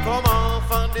 Come on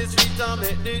from the street and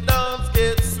make the dance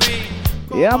get sweet.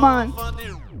 Yeah, man.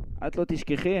 את לא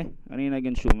תשכחי, אני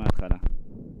אנגן שוב מההתחלה.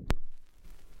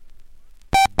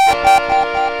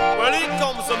 Well, it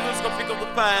comes some music pick up the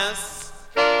pants.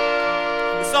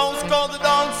 The song's called the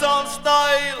dancehall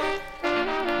style.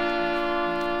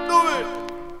 Do it.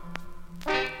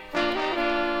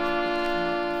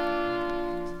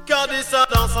 Cause this a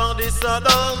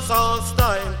dancehall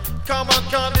style. Come on,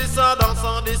 cause this a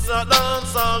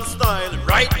dancehall style.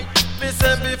 Right? Me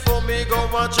say before me go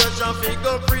to church and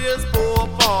figure praise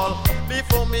Pope Paul.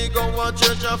 Before me go to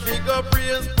church and figure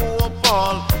praise Pope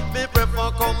Paul. Me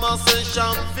prefer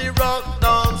conversation fi rock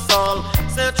dancehall.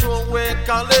 Say throw away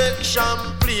collection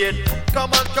plate.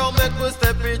 Come on, come make we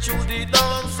step into the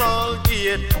dancehall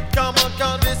gate. Come on,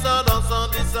 cause this a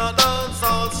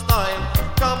dancehall style.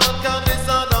 Come on, cause this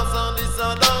a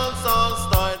dancehall style.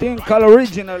 Typical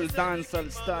original dancehall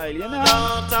style, you know.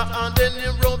 And then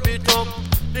you rub it up.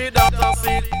 The daughter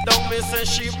sit down, me say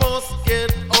she must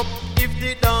get up. If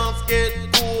the dance get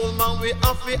cool, man, we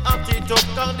have to at it up.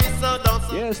 Cause this a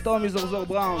dance. Yes, Tommy Zorzor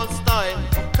Brown. Style.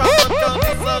 Come on, cause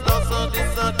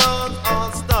this a dance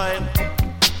on style.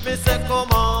 Me say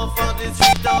come on for the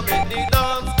street and make the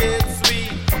dance get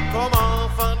sweet. Come on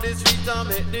for the street and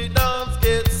make the dance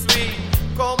get sweet.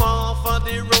 Come on for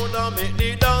the road and make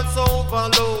the dance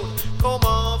overload. Come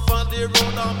on for the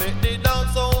road and make the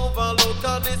dance overload.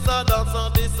 Cause this a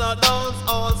dance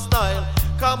all style.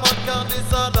 Come on, cause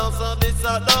this a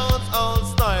dance all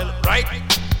style. Right?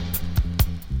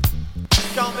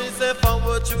 Can me say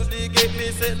forward to the gate,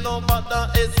 me say no matter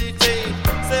hesitate.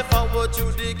 Say forward to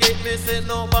the gate, me say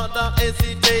no matter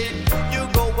hesitate. You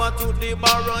go out to the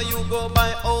bar and you go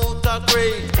buy out a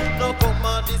crate. No come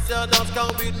on this year dance can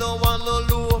be no one no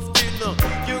loaf dinner.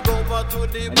 You go out to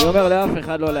the bar. אני אומר לאף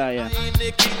אחד לא לעיין.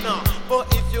 But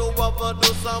if you ever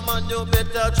do some man, you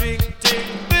better drink ting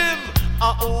bim.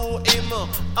 Oh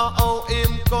him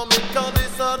coming, cause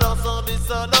this a dance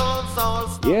all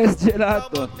style. Yes,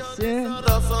 gelato. Sí.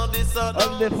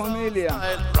 All the familia.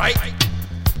 Right.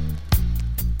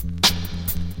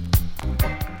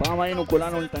 פעם היינו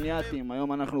כולנו נתניאתים,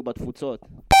 היום אנחנו בתפוצות.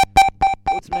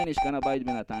 חוץ מני שקנה בית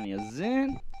בנתניה.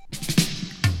 זין?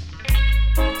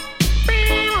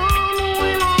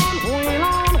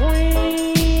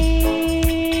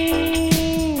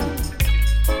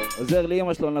 עוזר לי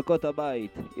אמא שלו לנקות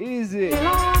הבית. איזי.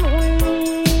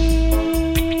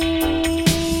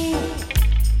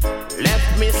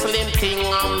 Left me slim thing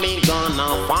and me gonna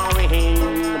foreign.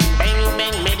 Bang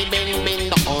bang bang bang bang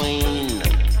the oin.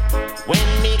 When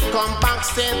me come back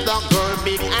say the girl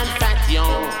big and fat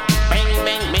young. Bang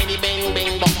bang bang bang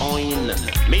bang the oin.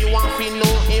 Me want to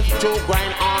know if to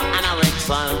grind on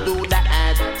anorexia do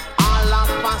that. All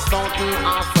of us something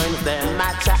our friends them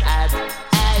match at.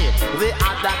 The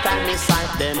other time me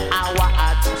sight them our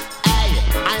at. Hey,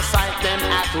 I sight them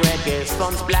at reggae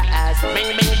sons blast.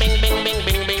 Bing bing bing bing bing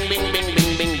bing bing bing bing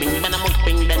bing bing bing. When I'm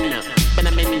bing benna,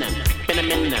 benna minna, benna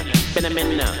minna, benna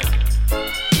minna.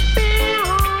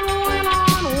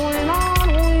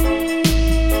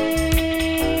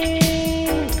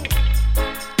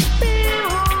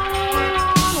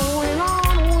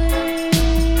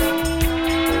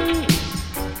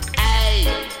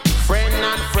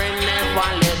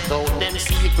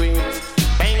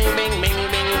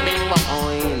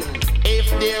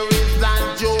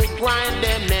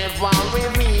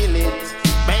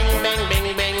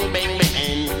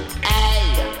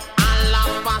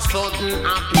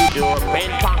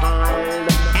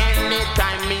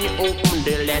 Anytime me open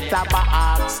the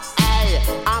letterbox, hey,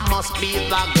 I must be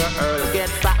the girl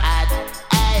get fat.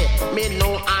 Hey, me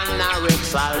know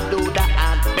anorexia do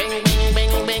that. Bing bing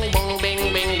bing bing bong bing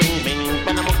bing bing bing.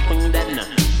 When I'm bing then,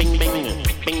 bing bing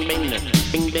bing bing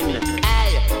bing bing.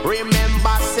 Hey,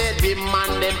 remember said the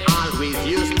man them always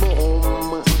use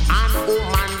boom, and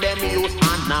woman them use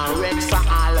anorexia.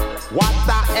 What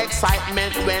the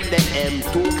excitement when the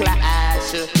M2 clash.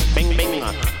 Bing bing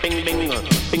bing bing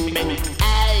bing bing.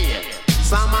 Hey,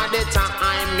 some of the time I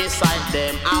miss sight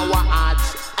them our hearts.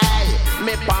 Hey,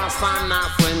 me pass on a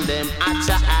friend them at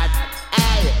your at.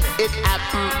 Hey, it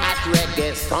happen at reggae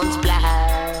sons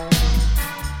blast.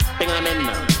 Bing a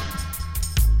minute.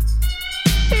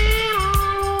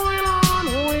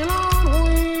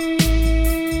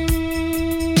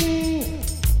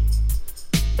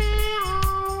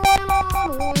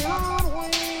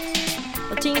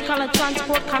 Call it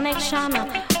transport connection.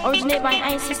 Originated by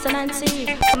Isis and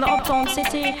Nancy. From the uptown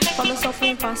city, from the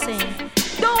suffering passing.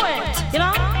 Do it, you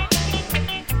know?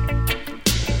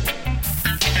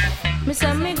 Me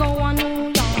say me go on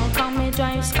New York and me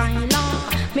drive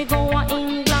Skylark. Me go on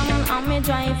England and me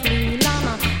drive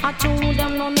Leland. I told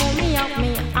them no know me have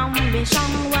me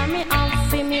ambition. Where me have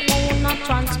for me own a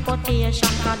transportation.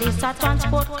 Cause this a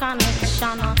transport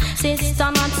connection. Sister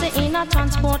not say in a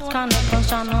transport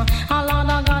connection. Lord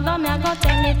of God, me a go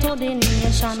tell it to the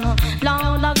nation.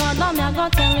 Lord of God, me a go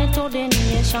tell it to the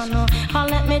nation. And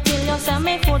let me tell you, say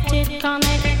me put it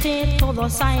connected to the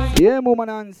side. Yeah, Mama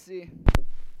Nancy.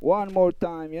 One more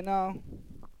time, you know.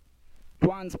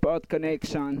 Transport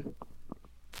connection.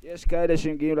 יש כאלה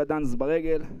שמגיעים לדנס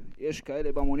ברגל, יש כאלה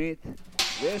במונית,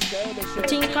 ויש כאלה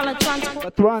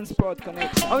בטרנספורט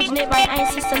קונקשן. Originated by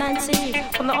Isis and Nancy,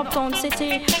 from the uptown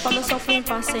city, from the suffering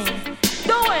passing.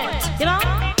 Do it, you know?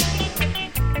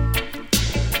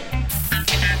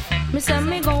 Me say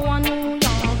me go on New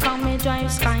York and me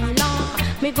drive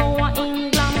Skylark. Me go on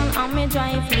England and me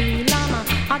drive Leland.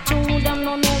 I told them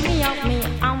no know me have me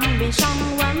ambition.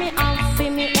 Where me have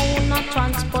for me own a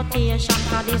transportation. location,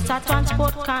 cause this a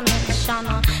transport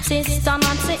connection. Sister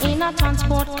Nancy in a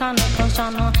transport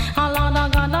connection. Lord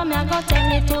of God, me a go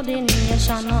tell it to the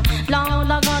nation.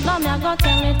 Lord of God, me a go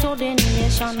tell it to the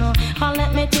nation.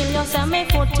 Let me tell you, say me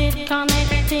foot it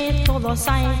connected to the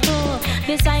cycle.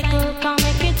 The cycle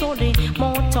connected to the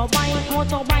motorbike.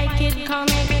 Motorbike it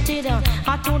connected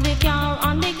to the car,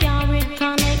 and the car it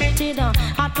connected to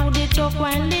the truck.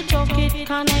 When the truck it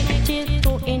connected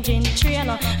to engine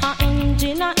trailer.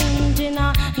 Engine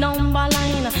number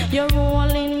line. You're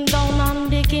rolling down on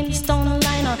the Kingston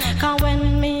line. Cause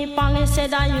when me police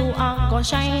said that you are go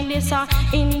shine this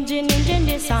engine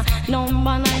this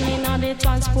number 9 in the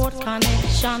transport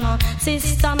connection.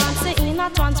 Sister Nancy in a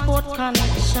transport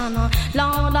connection.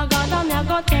 Lord of God, me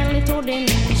go tell it to the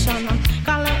nation.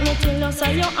 Cause let me tell you,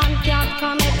 say your aunt can't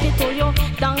connect it to your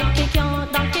donkey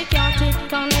can't it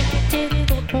connected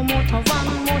to motor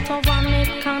van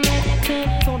it connected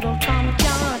to the tram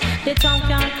car. The tram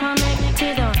car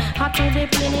connected to the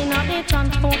plane in the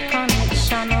transport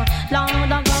connection.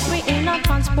 Lord of God, we in a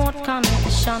transport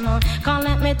connection. Cause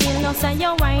let me tell you, say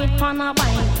you ride on a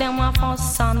bike, them a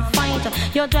fuss and fight.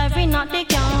 You're driving at the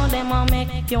car, them a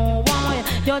make you wild.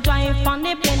 You drive on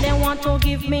the plane, they want to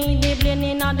give me the plane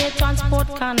in the transport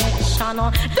connection.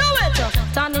 Do it!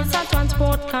 That is a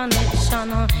transport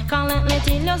connection. Cause let me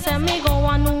tell you, say me go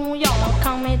a New York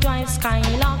and me drive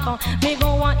Skylark. Me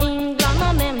go a England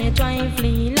and then me drive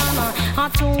Leland.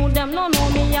 To them no know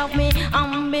me have me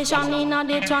ambition in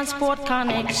the transport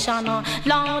connection.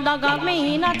 Lord of God,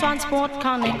 me in a transport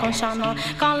connection.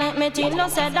 Cause let me tell you,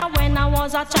 say that when I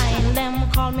was a child, them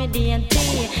call me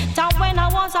DNT. That when I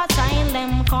was a child,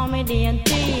 them call me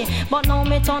DNT. But now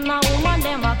me turn a woman,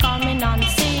 them a call me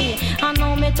Nancy. And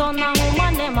now me turn a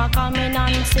woman, them a call me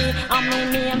Nancy. And me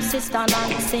name Sister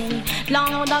Nancy.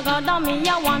 Lord of God, me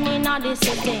a one in the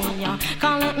city.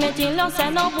 Cause let me tell you, say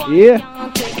no boy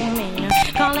can't take me.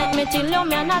 Cause let me tell you,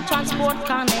 me a transport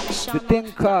connection. The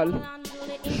thing called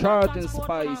short and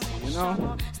spicy, you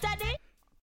know.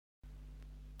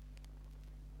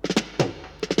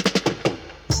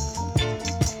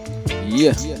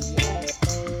 Yeah.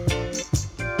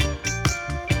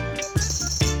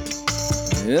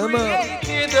 Yeah, man.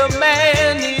 Created a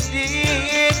man he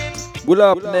did. What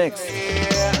up next?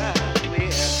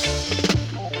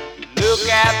 Look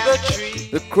at the tree.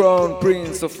 The crown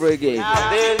prince of reggae. How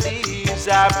their leaves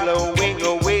are blowing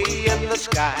away in the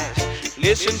skies.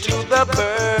 Listen to the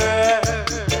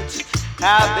birds.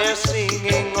 How they're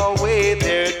singing away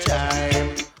their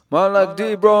time. Man like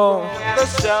D-Brown. The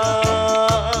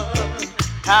sun,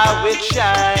 how it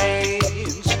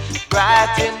shines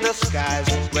bright in the skies.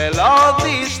 Well, all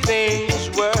these things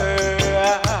were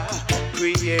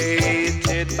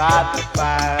created by the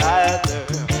Father.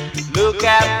 Look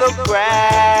at the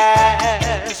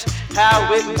grass,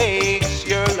 how it makes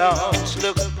your lawns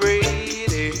look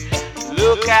pretty.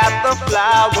 Look at the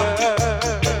flower,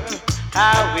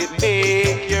 how it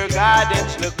makes your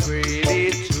gardens look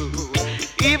pretty too.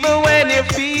 Even when you're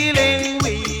feeling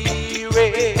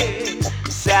weary,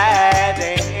 sad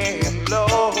and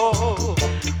low,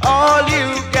 all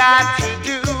you got to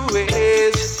do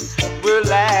is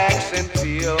relax and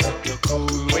feel the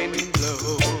cool wind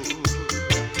blow.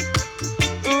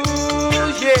 Ooh,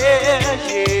 yeah,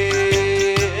 yeah,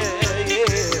 yeah.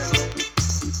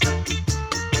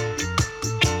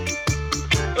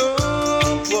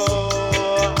 Ooh,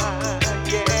 boy,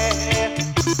 yeah.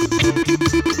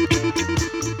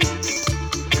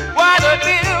 What a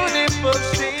beautiful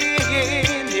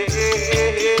scene,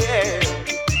 yeah.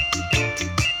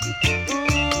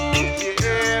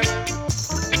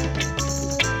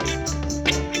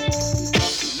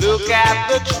 Look at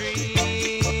the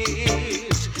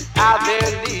trees, how their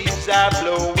leaves are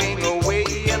blowing away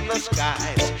in the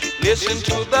skies. Listen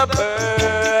to the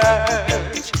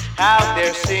birds, how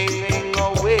they're singing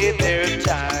away their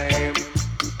time.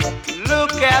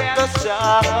 Look at the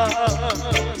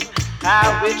sun,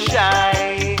 how it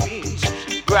shines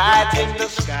bright in the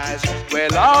skies.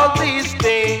 Well, all these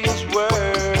things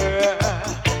were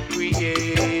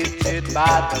created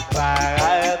by the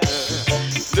Father.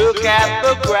 Look at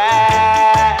the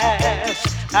grass,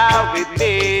 how it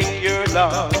makes your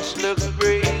lawns look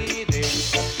pretty.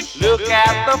 Look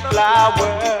at the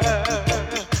flower,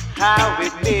 how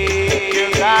it makes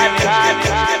your gardens.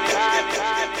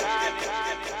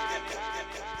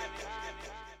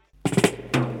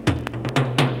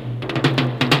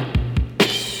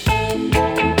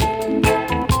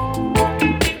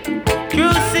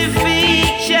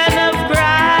 Crucifixion of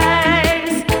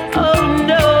Christ, oh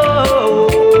no.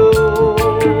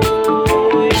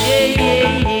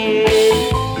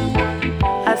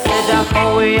 I said,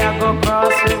 how we a go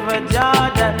cross River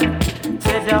Jordan.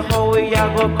 Say the how we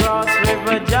a go cross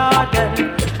River Jordan.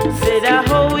 Say the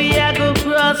how we a go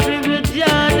cross River Jordan.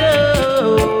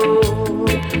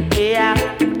 Yeah.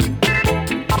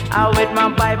 I with my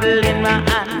Bible in my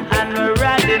hand and my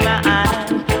rod in my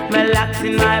hand, my locks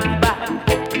in my back.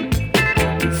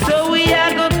 So we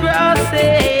a go cross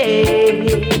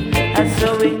it. I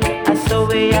saw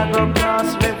we a go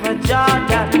cross River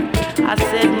Jordan. I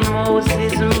said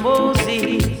Moses,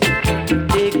 Moses,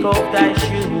 take off thy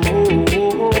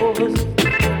shoes.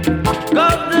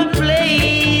 Got the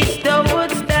place that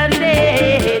would stand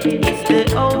it. It's the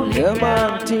only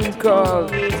thing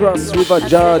called Cross River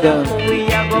Jordan. We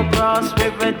a go cross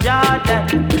River Jordan.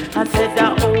 I said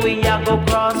that we a go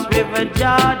cross River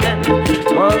Jordan.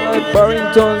 All like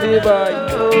Barrington Levi.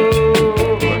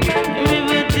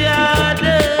 River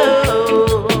Jordan.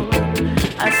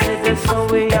 I said that's how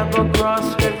we a go cross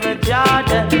River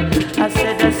Jordan. I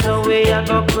said that's how we a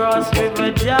go cross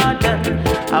River Jordan.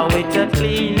 I with a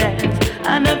clean hands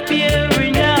and a pure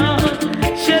renown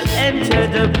shall enter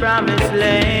the promised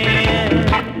land.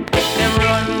 Them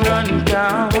run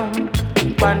down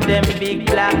on them big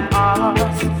black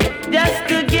horse just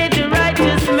to get the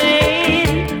righteous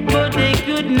man, but they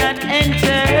could not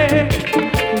enter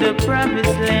the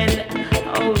promised land.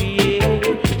 Oh yeah,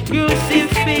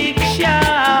 crucifixion,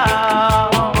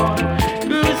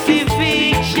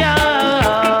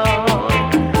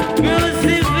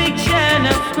 crucifixion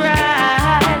of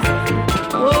Christ.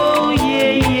 Oh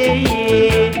yeah, yeah,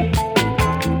 yeah.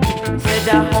 Said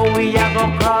that how we a go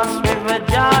cross River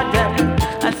Jordan.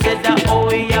 I said that how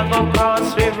we a go cross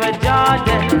River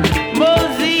Jordan.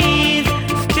 Moses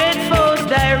straight forth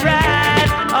thy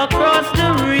ride across the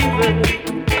river,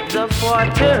 the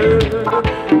water.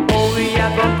 Oh we a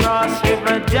go cross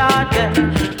River Jordan,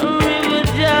 River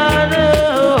Jordan,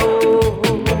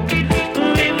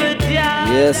 River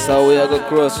Jordan. Yes, how we are go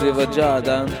cross River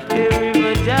Jordan.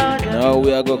 River Jordan. Now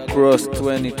we are go cross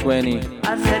 2020.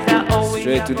 I said that how we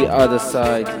straight to the other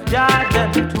side.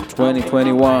 Jordan.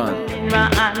 2021. In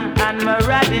my hand and my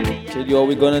rod in the Tell you how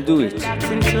we gonna do it.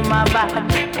 into my back.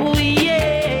 Oh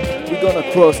yeah. We're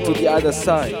gonna cross to the other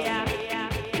side.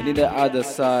 And in the other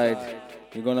side,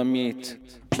 you're gonna meet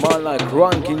man like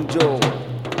Ranking Joe.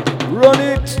 Run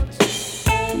it!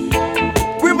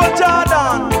 River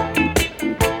Jordan.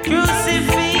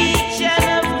 Crucifixion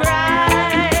of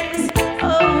Christ.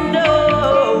 Oh no.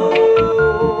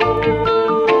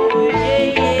 Yeah,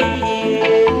 yeah,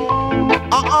 yeah.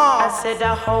 I said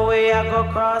the whole way I go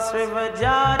cross River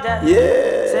Jordan.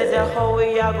 Yeah. Said the whole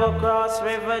way I go cross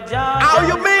River Jordan. How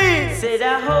you mean? Say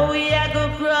the whole way I go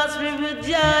cross River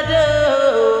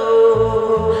Jordan.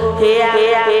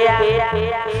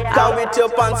 Yeah. Come with your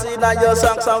pants in and your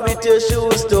socks and with your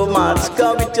shoes to match.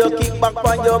 Come with your kick back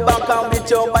on your back and with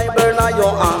your Bible in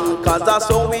your hand. Cause that's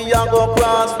how we a go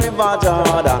cross River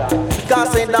Jordan.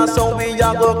 Cause say that's how we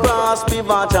a go cross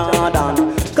River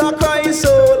Jordan. Cause cry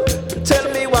soul,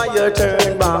 tell me why you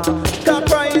turn back. Cause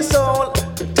cry soul,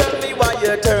 tell me why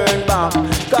you turn back.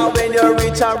 Cause when you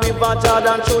reach a River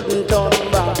Jordan shouldn't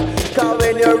turn back. Cause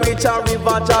when you reach a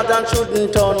River Jordan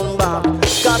shouldn't turn back.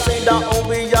 Cause say that how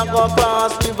we a go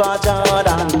cross River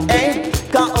Jordan, eh?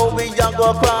 Cause how we a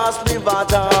go cross River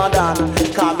Jordan.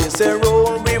 Cause me say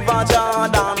roll River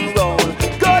Jordan roll.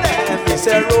 Go there, me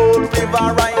say roll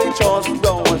River righteous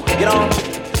roll. You know,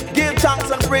 give thanks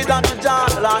and praise unto John,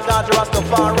 Lord God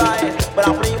Rastafari. But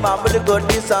I'm playing my really good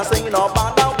this and singing up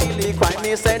and down really cry.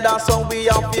 Me say that so we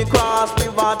have to cross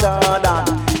River Jordan.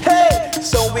 Hey,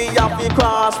 so we have to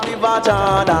cross River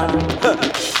Jordan.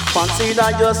 Fancy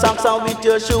that your socks and with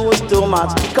your shoes to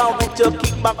match. Come with your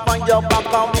kick back on your back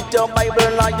and with your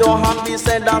Bible in your hand. We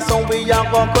say that so we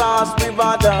have to cross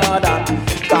River Jordan.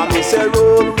 Come me say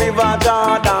roll River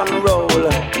Jordan roll.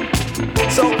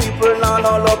 Some people now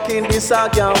no luck in this a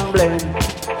gambling.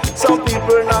 Some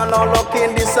people now no luck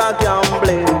in this a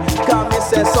gambling. Cause me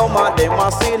say some of them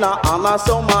a sinner and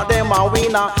some of them a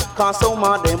winner. Cause some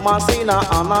of them a sinner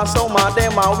and some of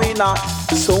them a winner.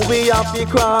 So we have to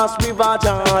cross River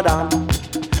Jordan.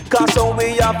 Cause so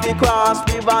we have to cross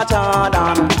River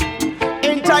Jordan.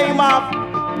 In time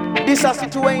of this a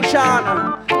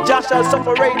situation, just shall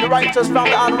separate the righteous from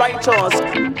the unrighteous.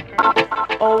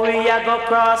 Oh, we a go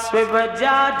cross River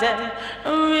Jordan,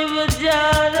 River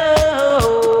Jordan.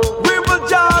 River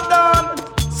Jordan,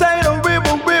 say the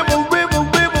river, river, river,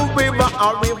 river, river.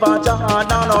 A River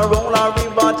Jordan, a roll, a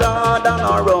River Jordan,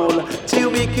 a roll.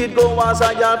 Till wicked go as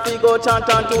a yard, we go chant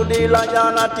unto the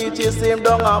lion, and teaches him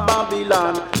down a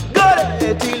Babylon.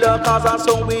 Good, till the cause and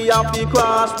so we have to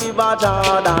cross River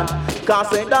Jordan.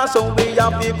 Cause that's so we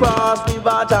have to cross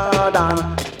River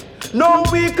Jordan. No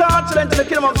challenge in the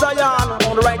kingdom of Zion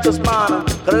on the righteous man.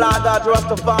 The Lord God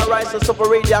Rastafari rises super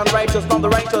radiant righteous from the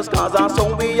righteous cause. And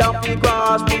so we have to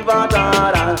cross River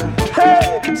Jordan.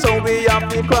 Hey, so we have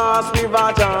to cross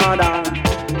River Jordan.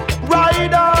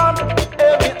 Ride on,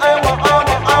 every hour,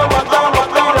 down,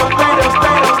 freedom,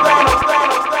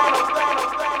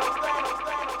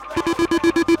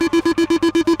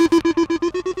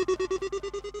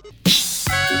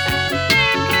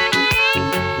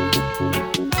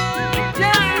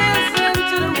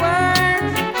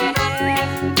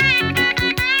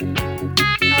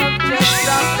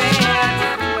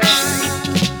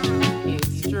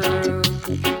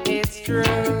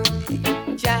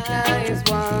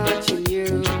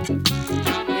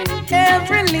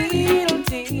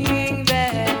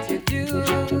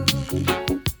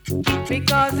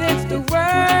 because it's the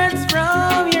words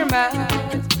from your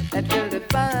mouth that will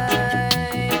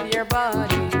define your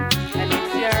body, and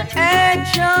it's your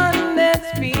action that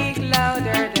speak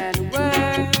louder than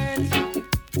words.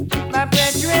 My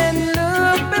brethren,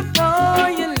 look before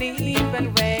you leap and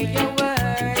weigh your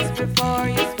words before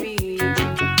you speak,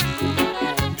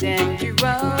 and then you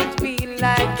won't be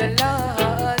like the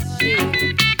lost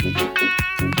sheep.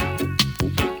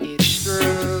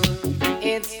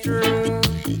 It's true,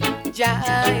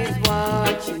 Jah is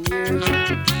watching you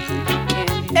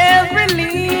in every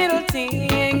little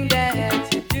thing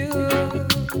that you do,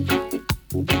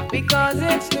 because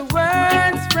it's the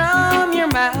words from your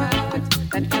mouth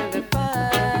that will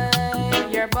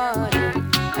define your body,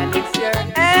 and it's your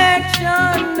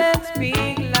action that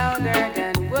speak louder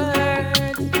than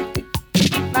words.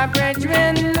 My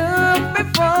brethren, look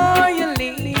before you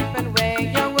leap and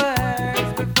weigh your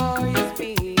words before you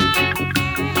speak,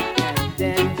 and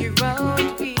then you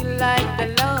won't be like the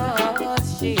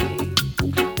lost sheep.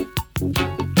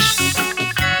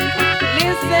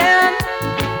 Listen,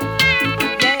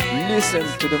 yeah. Listen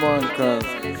to the man cause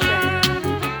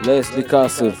Leslie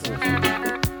Castle.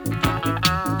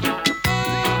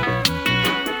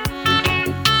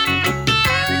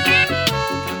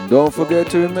 Don't forget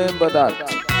to remember that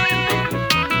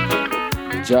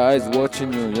Jah is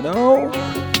watching you, you know?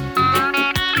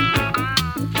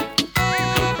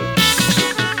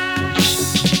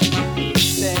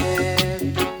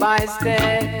 Step by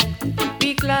step,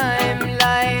 we climb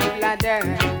life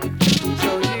ladder,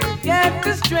 so you get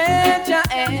to stretch your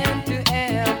hand to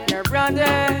help your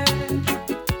brother.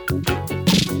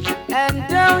 And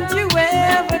don't you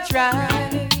ever try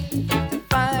to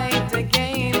fight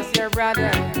against your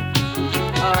brother,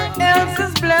 or else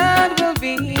his blood will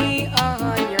be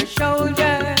on your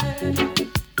shoulder.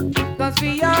 Cause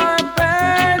we are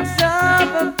birds of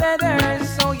a feather,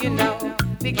 so you know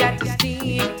we got to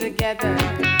stick together.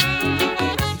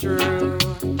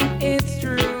 It's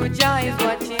true, Jah is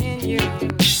watching you.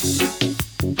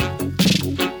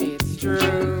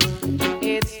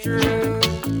 It's true,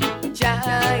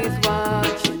 Jah is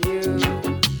watching you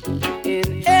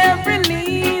in every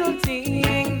little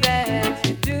thing that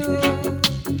you do,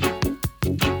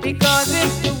 because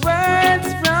it's the words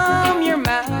from your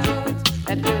mouth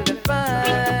that will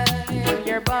define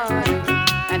your body,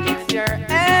 and it's your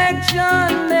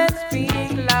action that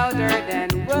speak louder than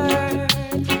words.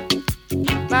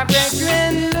 My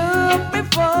brethren, look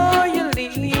before you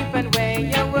leap and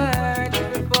weigh your words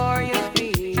before you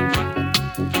speak,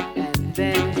 and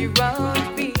then you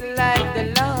won't be like the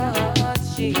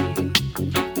lost sheep.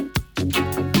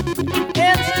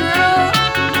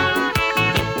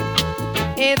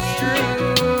 It's true,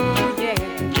 yeah.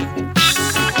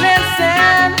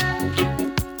 Listen,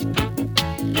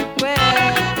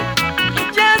 well,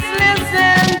 just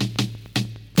listen.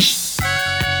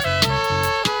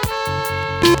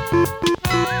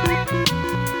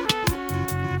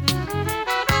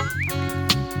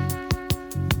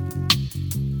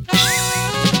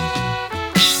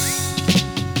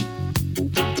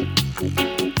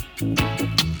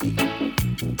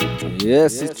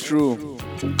 Yes, it's true.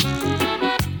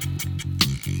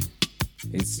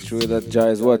 It's true that Jah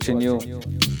is watching you.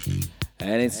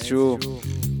 And it's true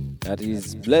that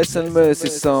His Bless and Mercy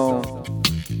song.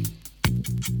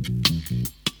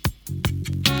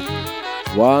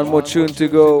 One more tune to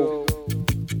go.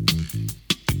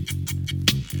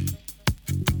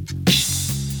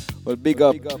 Well, big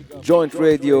up Joint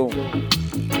Radio,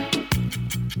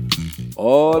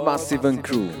 all Massive and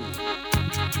crew.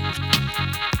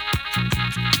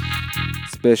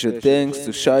 Special thanks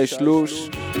to Shai Shlush.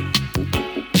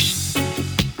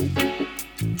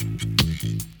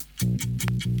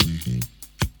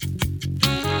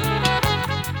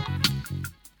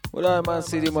 Well, I'm Man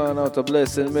City Man out of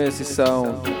Bless and Mercy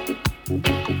sound.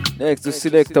 Next to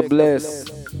Selector Bless.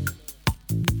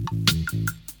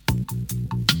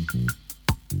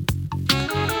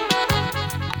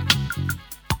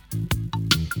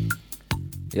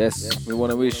 Yes, we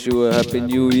want to wish you a happy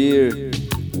new year.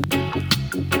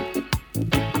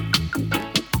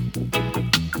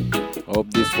 Hope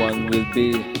this one will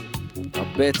be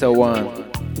a better one,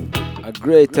 a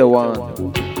greater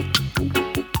one.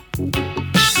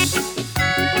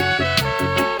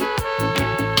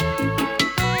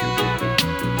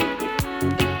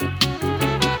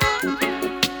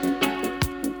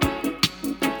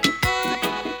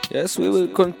 Yes, we will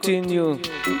continue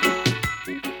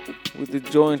with the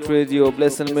Joint Radio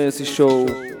Bless and Mercy show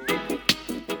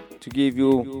to give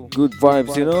you good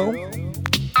vibes, you know.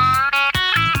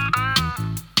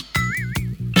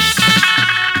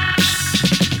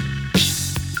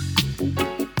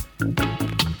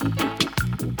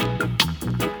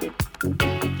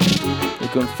 You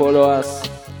can follow us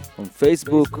on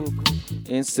Facebook,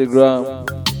 Instagram,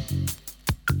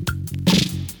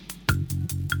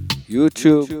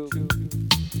 YouTube.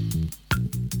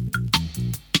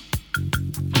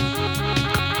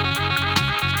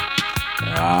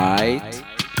 Right.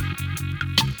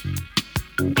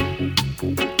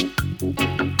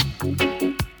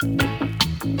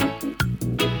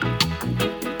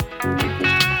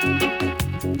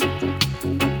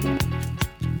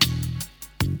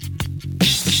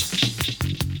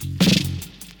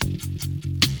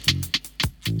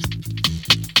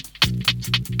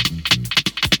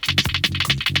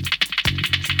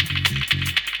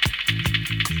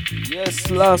 Yes,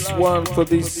 last one for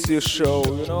this show,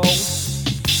 you know.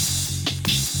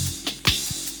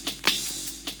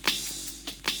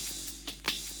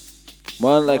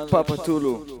 Man like Papa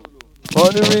Tulu. On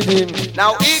the rhythm.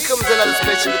 Now here comes another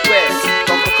special request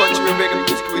from the country where reggae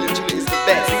music really truly is the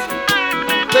best.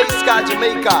 Place called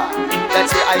Jamaica. That's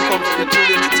where I come from, the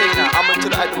truly entertainer. I'm into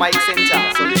the mic center.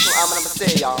 So listen what I'm gonna say,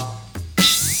 y'all.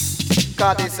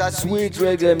 Cause it's a sweet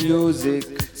reggae music.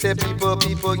 Say people,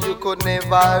 you could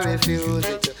never refuse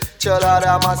it. Chala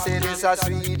Rama say this a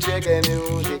sweet reggae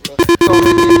music.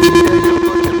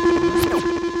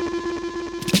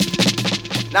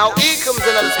 Now here comes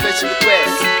another special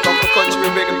request from the country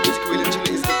where reggae music really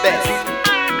truly is the best.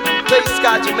 Place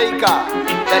called Jamaica.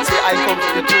 That's where I come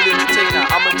from, the truly entertainer.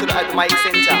 I'm into the mic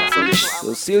center. So listen.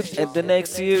 So see you at the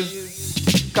next year.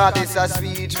 Cause it's a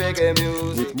sweet reggae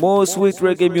music. With more sweet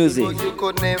reggae music. You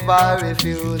could never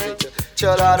refuse it.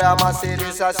 Chala Rama say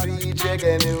this a sweet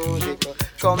reggae music.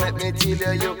 Come let me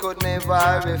tell you, you could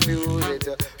never refuse it.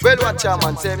 Well, watch a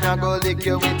man say me a go lick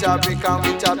you with a brick and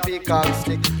with a pick and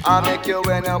stick. I make you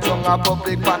when you come a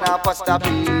public pan a pasta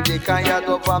pedic. And you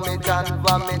go vomit and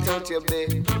vomit out your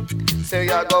bed. Say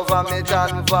you go vomit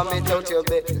and vomit out your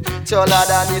bed. Chola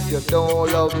than if you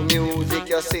don't love music,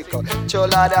 you're sick.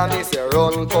 Chola than me say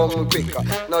run come quicker.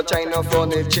 No try no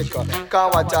funny chick.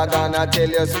 Cause what I gonna tell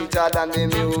you sweeter than the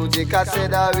music. I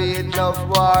said I read enough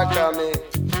water me.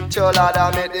 Chola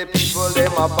than make the people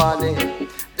them a panic.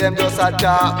 Them just a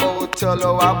talk about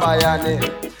cholo and bayani.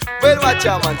 Well, watch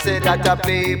a man say that a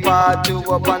play part 2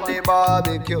 up on the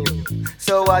barbecue.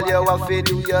 So all you have to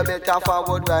do, you better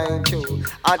forward right through.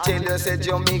 I tell you, say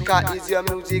Jamaica is your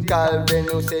musical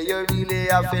venue. Say you really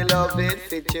have to love it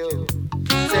fit you.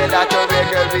 Say that a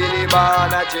reggae really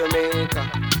born at Jamaica.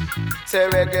 Say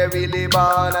reggae really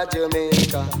born at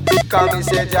Jamaica. Cause me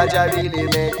say Jaja really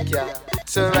make ya.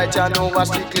 So right you know what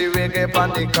strictly reggae on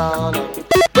the corner.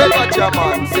 Well, what your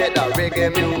man said that reggae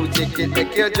music it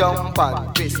make you jump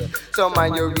and twist. So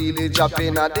man you really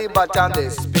dropping at the bottom they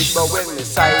speak. But when me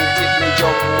side it me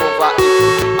jump over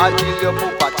it. I tell you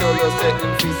Papa Cholo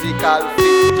certain physical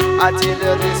fit. I tell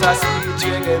you this a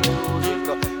sweet reggae music.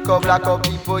 Come black up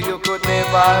people you could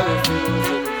never refuse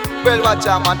it. Well, watch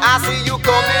a man, I see you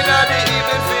coming at the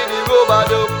evening for the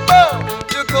rubber-dub.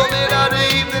 You coming at the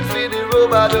evening for the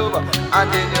rubber-dub. And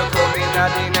then you coming at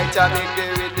the night and make the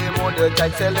rhythm on the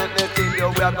tight. Say let me tell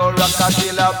you we are gonna rock a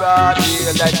till a broad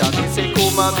daylight. And me say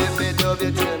come and make me dub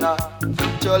it tonight.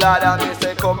 Chola and me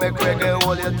say come make reggae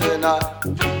hold it tonight.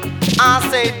 I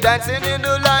say dancing in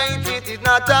the light, it is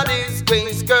not a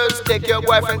disgrace. Girls, take your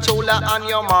boyfriend shoulder and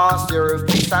your master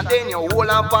face. And then you hold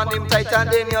up on him tight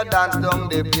and then you dance down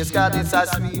the place. Cause it's a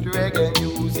sweet reggae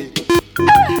music.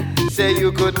 Say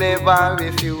you could never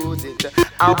refuse it.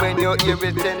 And when you hear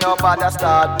it then nobody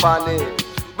start panic.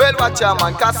 Well, watch a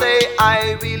man, cause say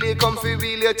I really come for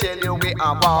really tell you we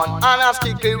are born. And I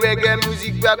stick to reggae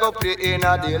music we are go play in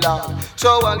a day long.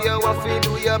 So all you want to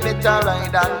do you better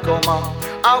ride and come on.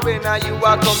 And when you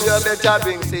are come you better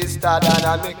bring sister and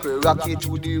I make we rock it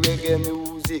to the reggae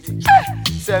music.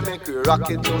 Say make we rock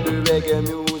it to the reggae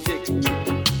music.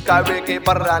 Cause reggae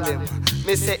better than them.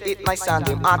 Me say it nice and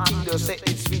them, Artido say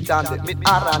it sweet and them, me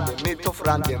hard and them, me tough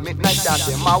and them, me nice and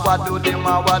them. I wa do them,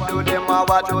 I wa do them, I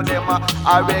wa do them.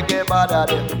 I reggae bad at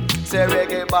them, say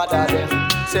reggae bad at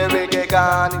them, say reggae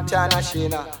gone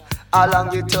international. Along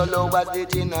with your low as the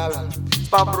general.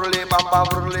 Spam brule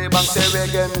bang, say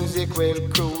reggae music well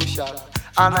crucial.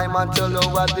 And I'm until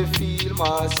low as the field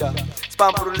marshal.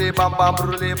 Spam brule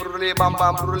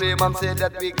bam, say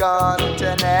that we gone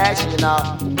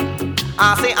international.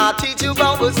 I say I'll teach you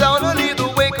about the sound, only the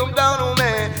way come down, oh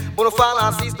man. But if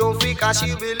I see don't freak, and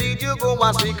she believe you go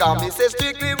and speak. And me say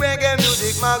strictly reggae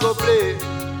music, man go play.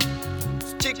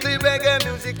 Strictly reggae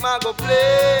music, man go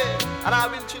play. And I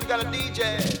really truly got a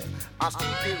DJ. I'm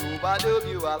strictly I love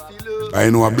you, I feel love. I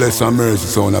know a Bless and Mercy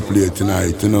sound I play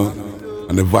tonight, you know.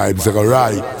 And the vibes are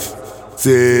right.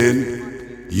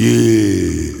 Saying,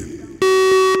 yeah.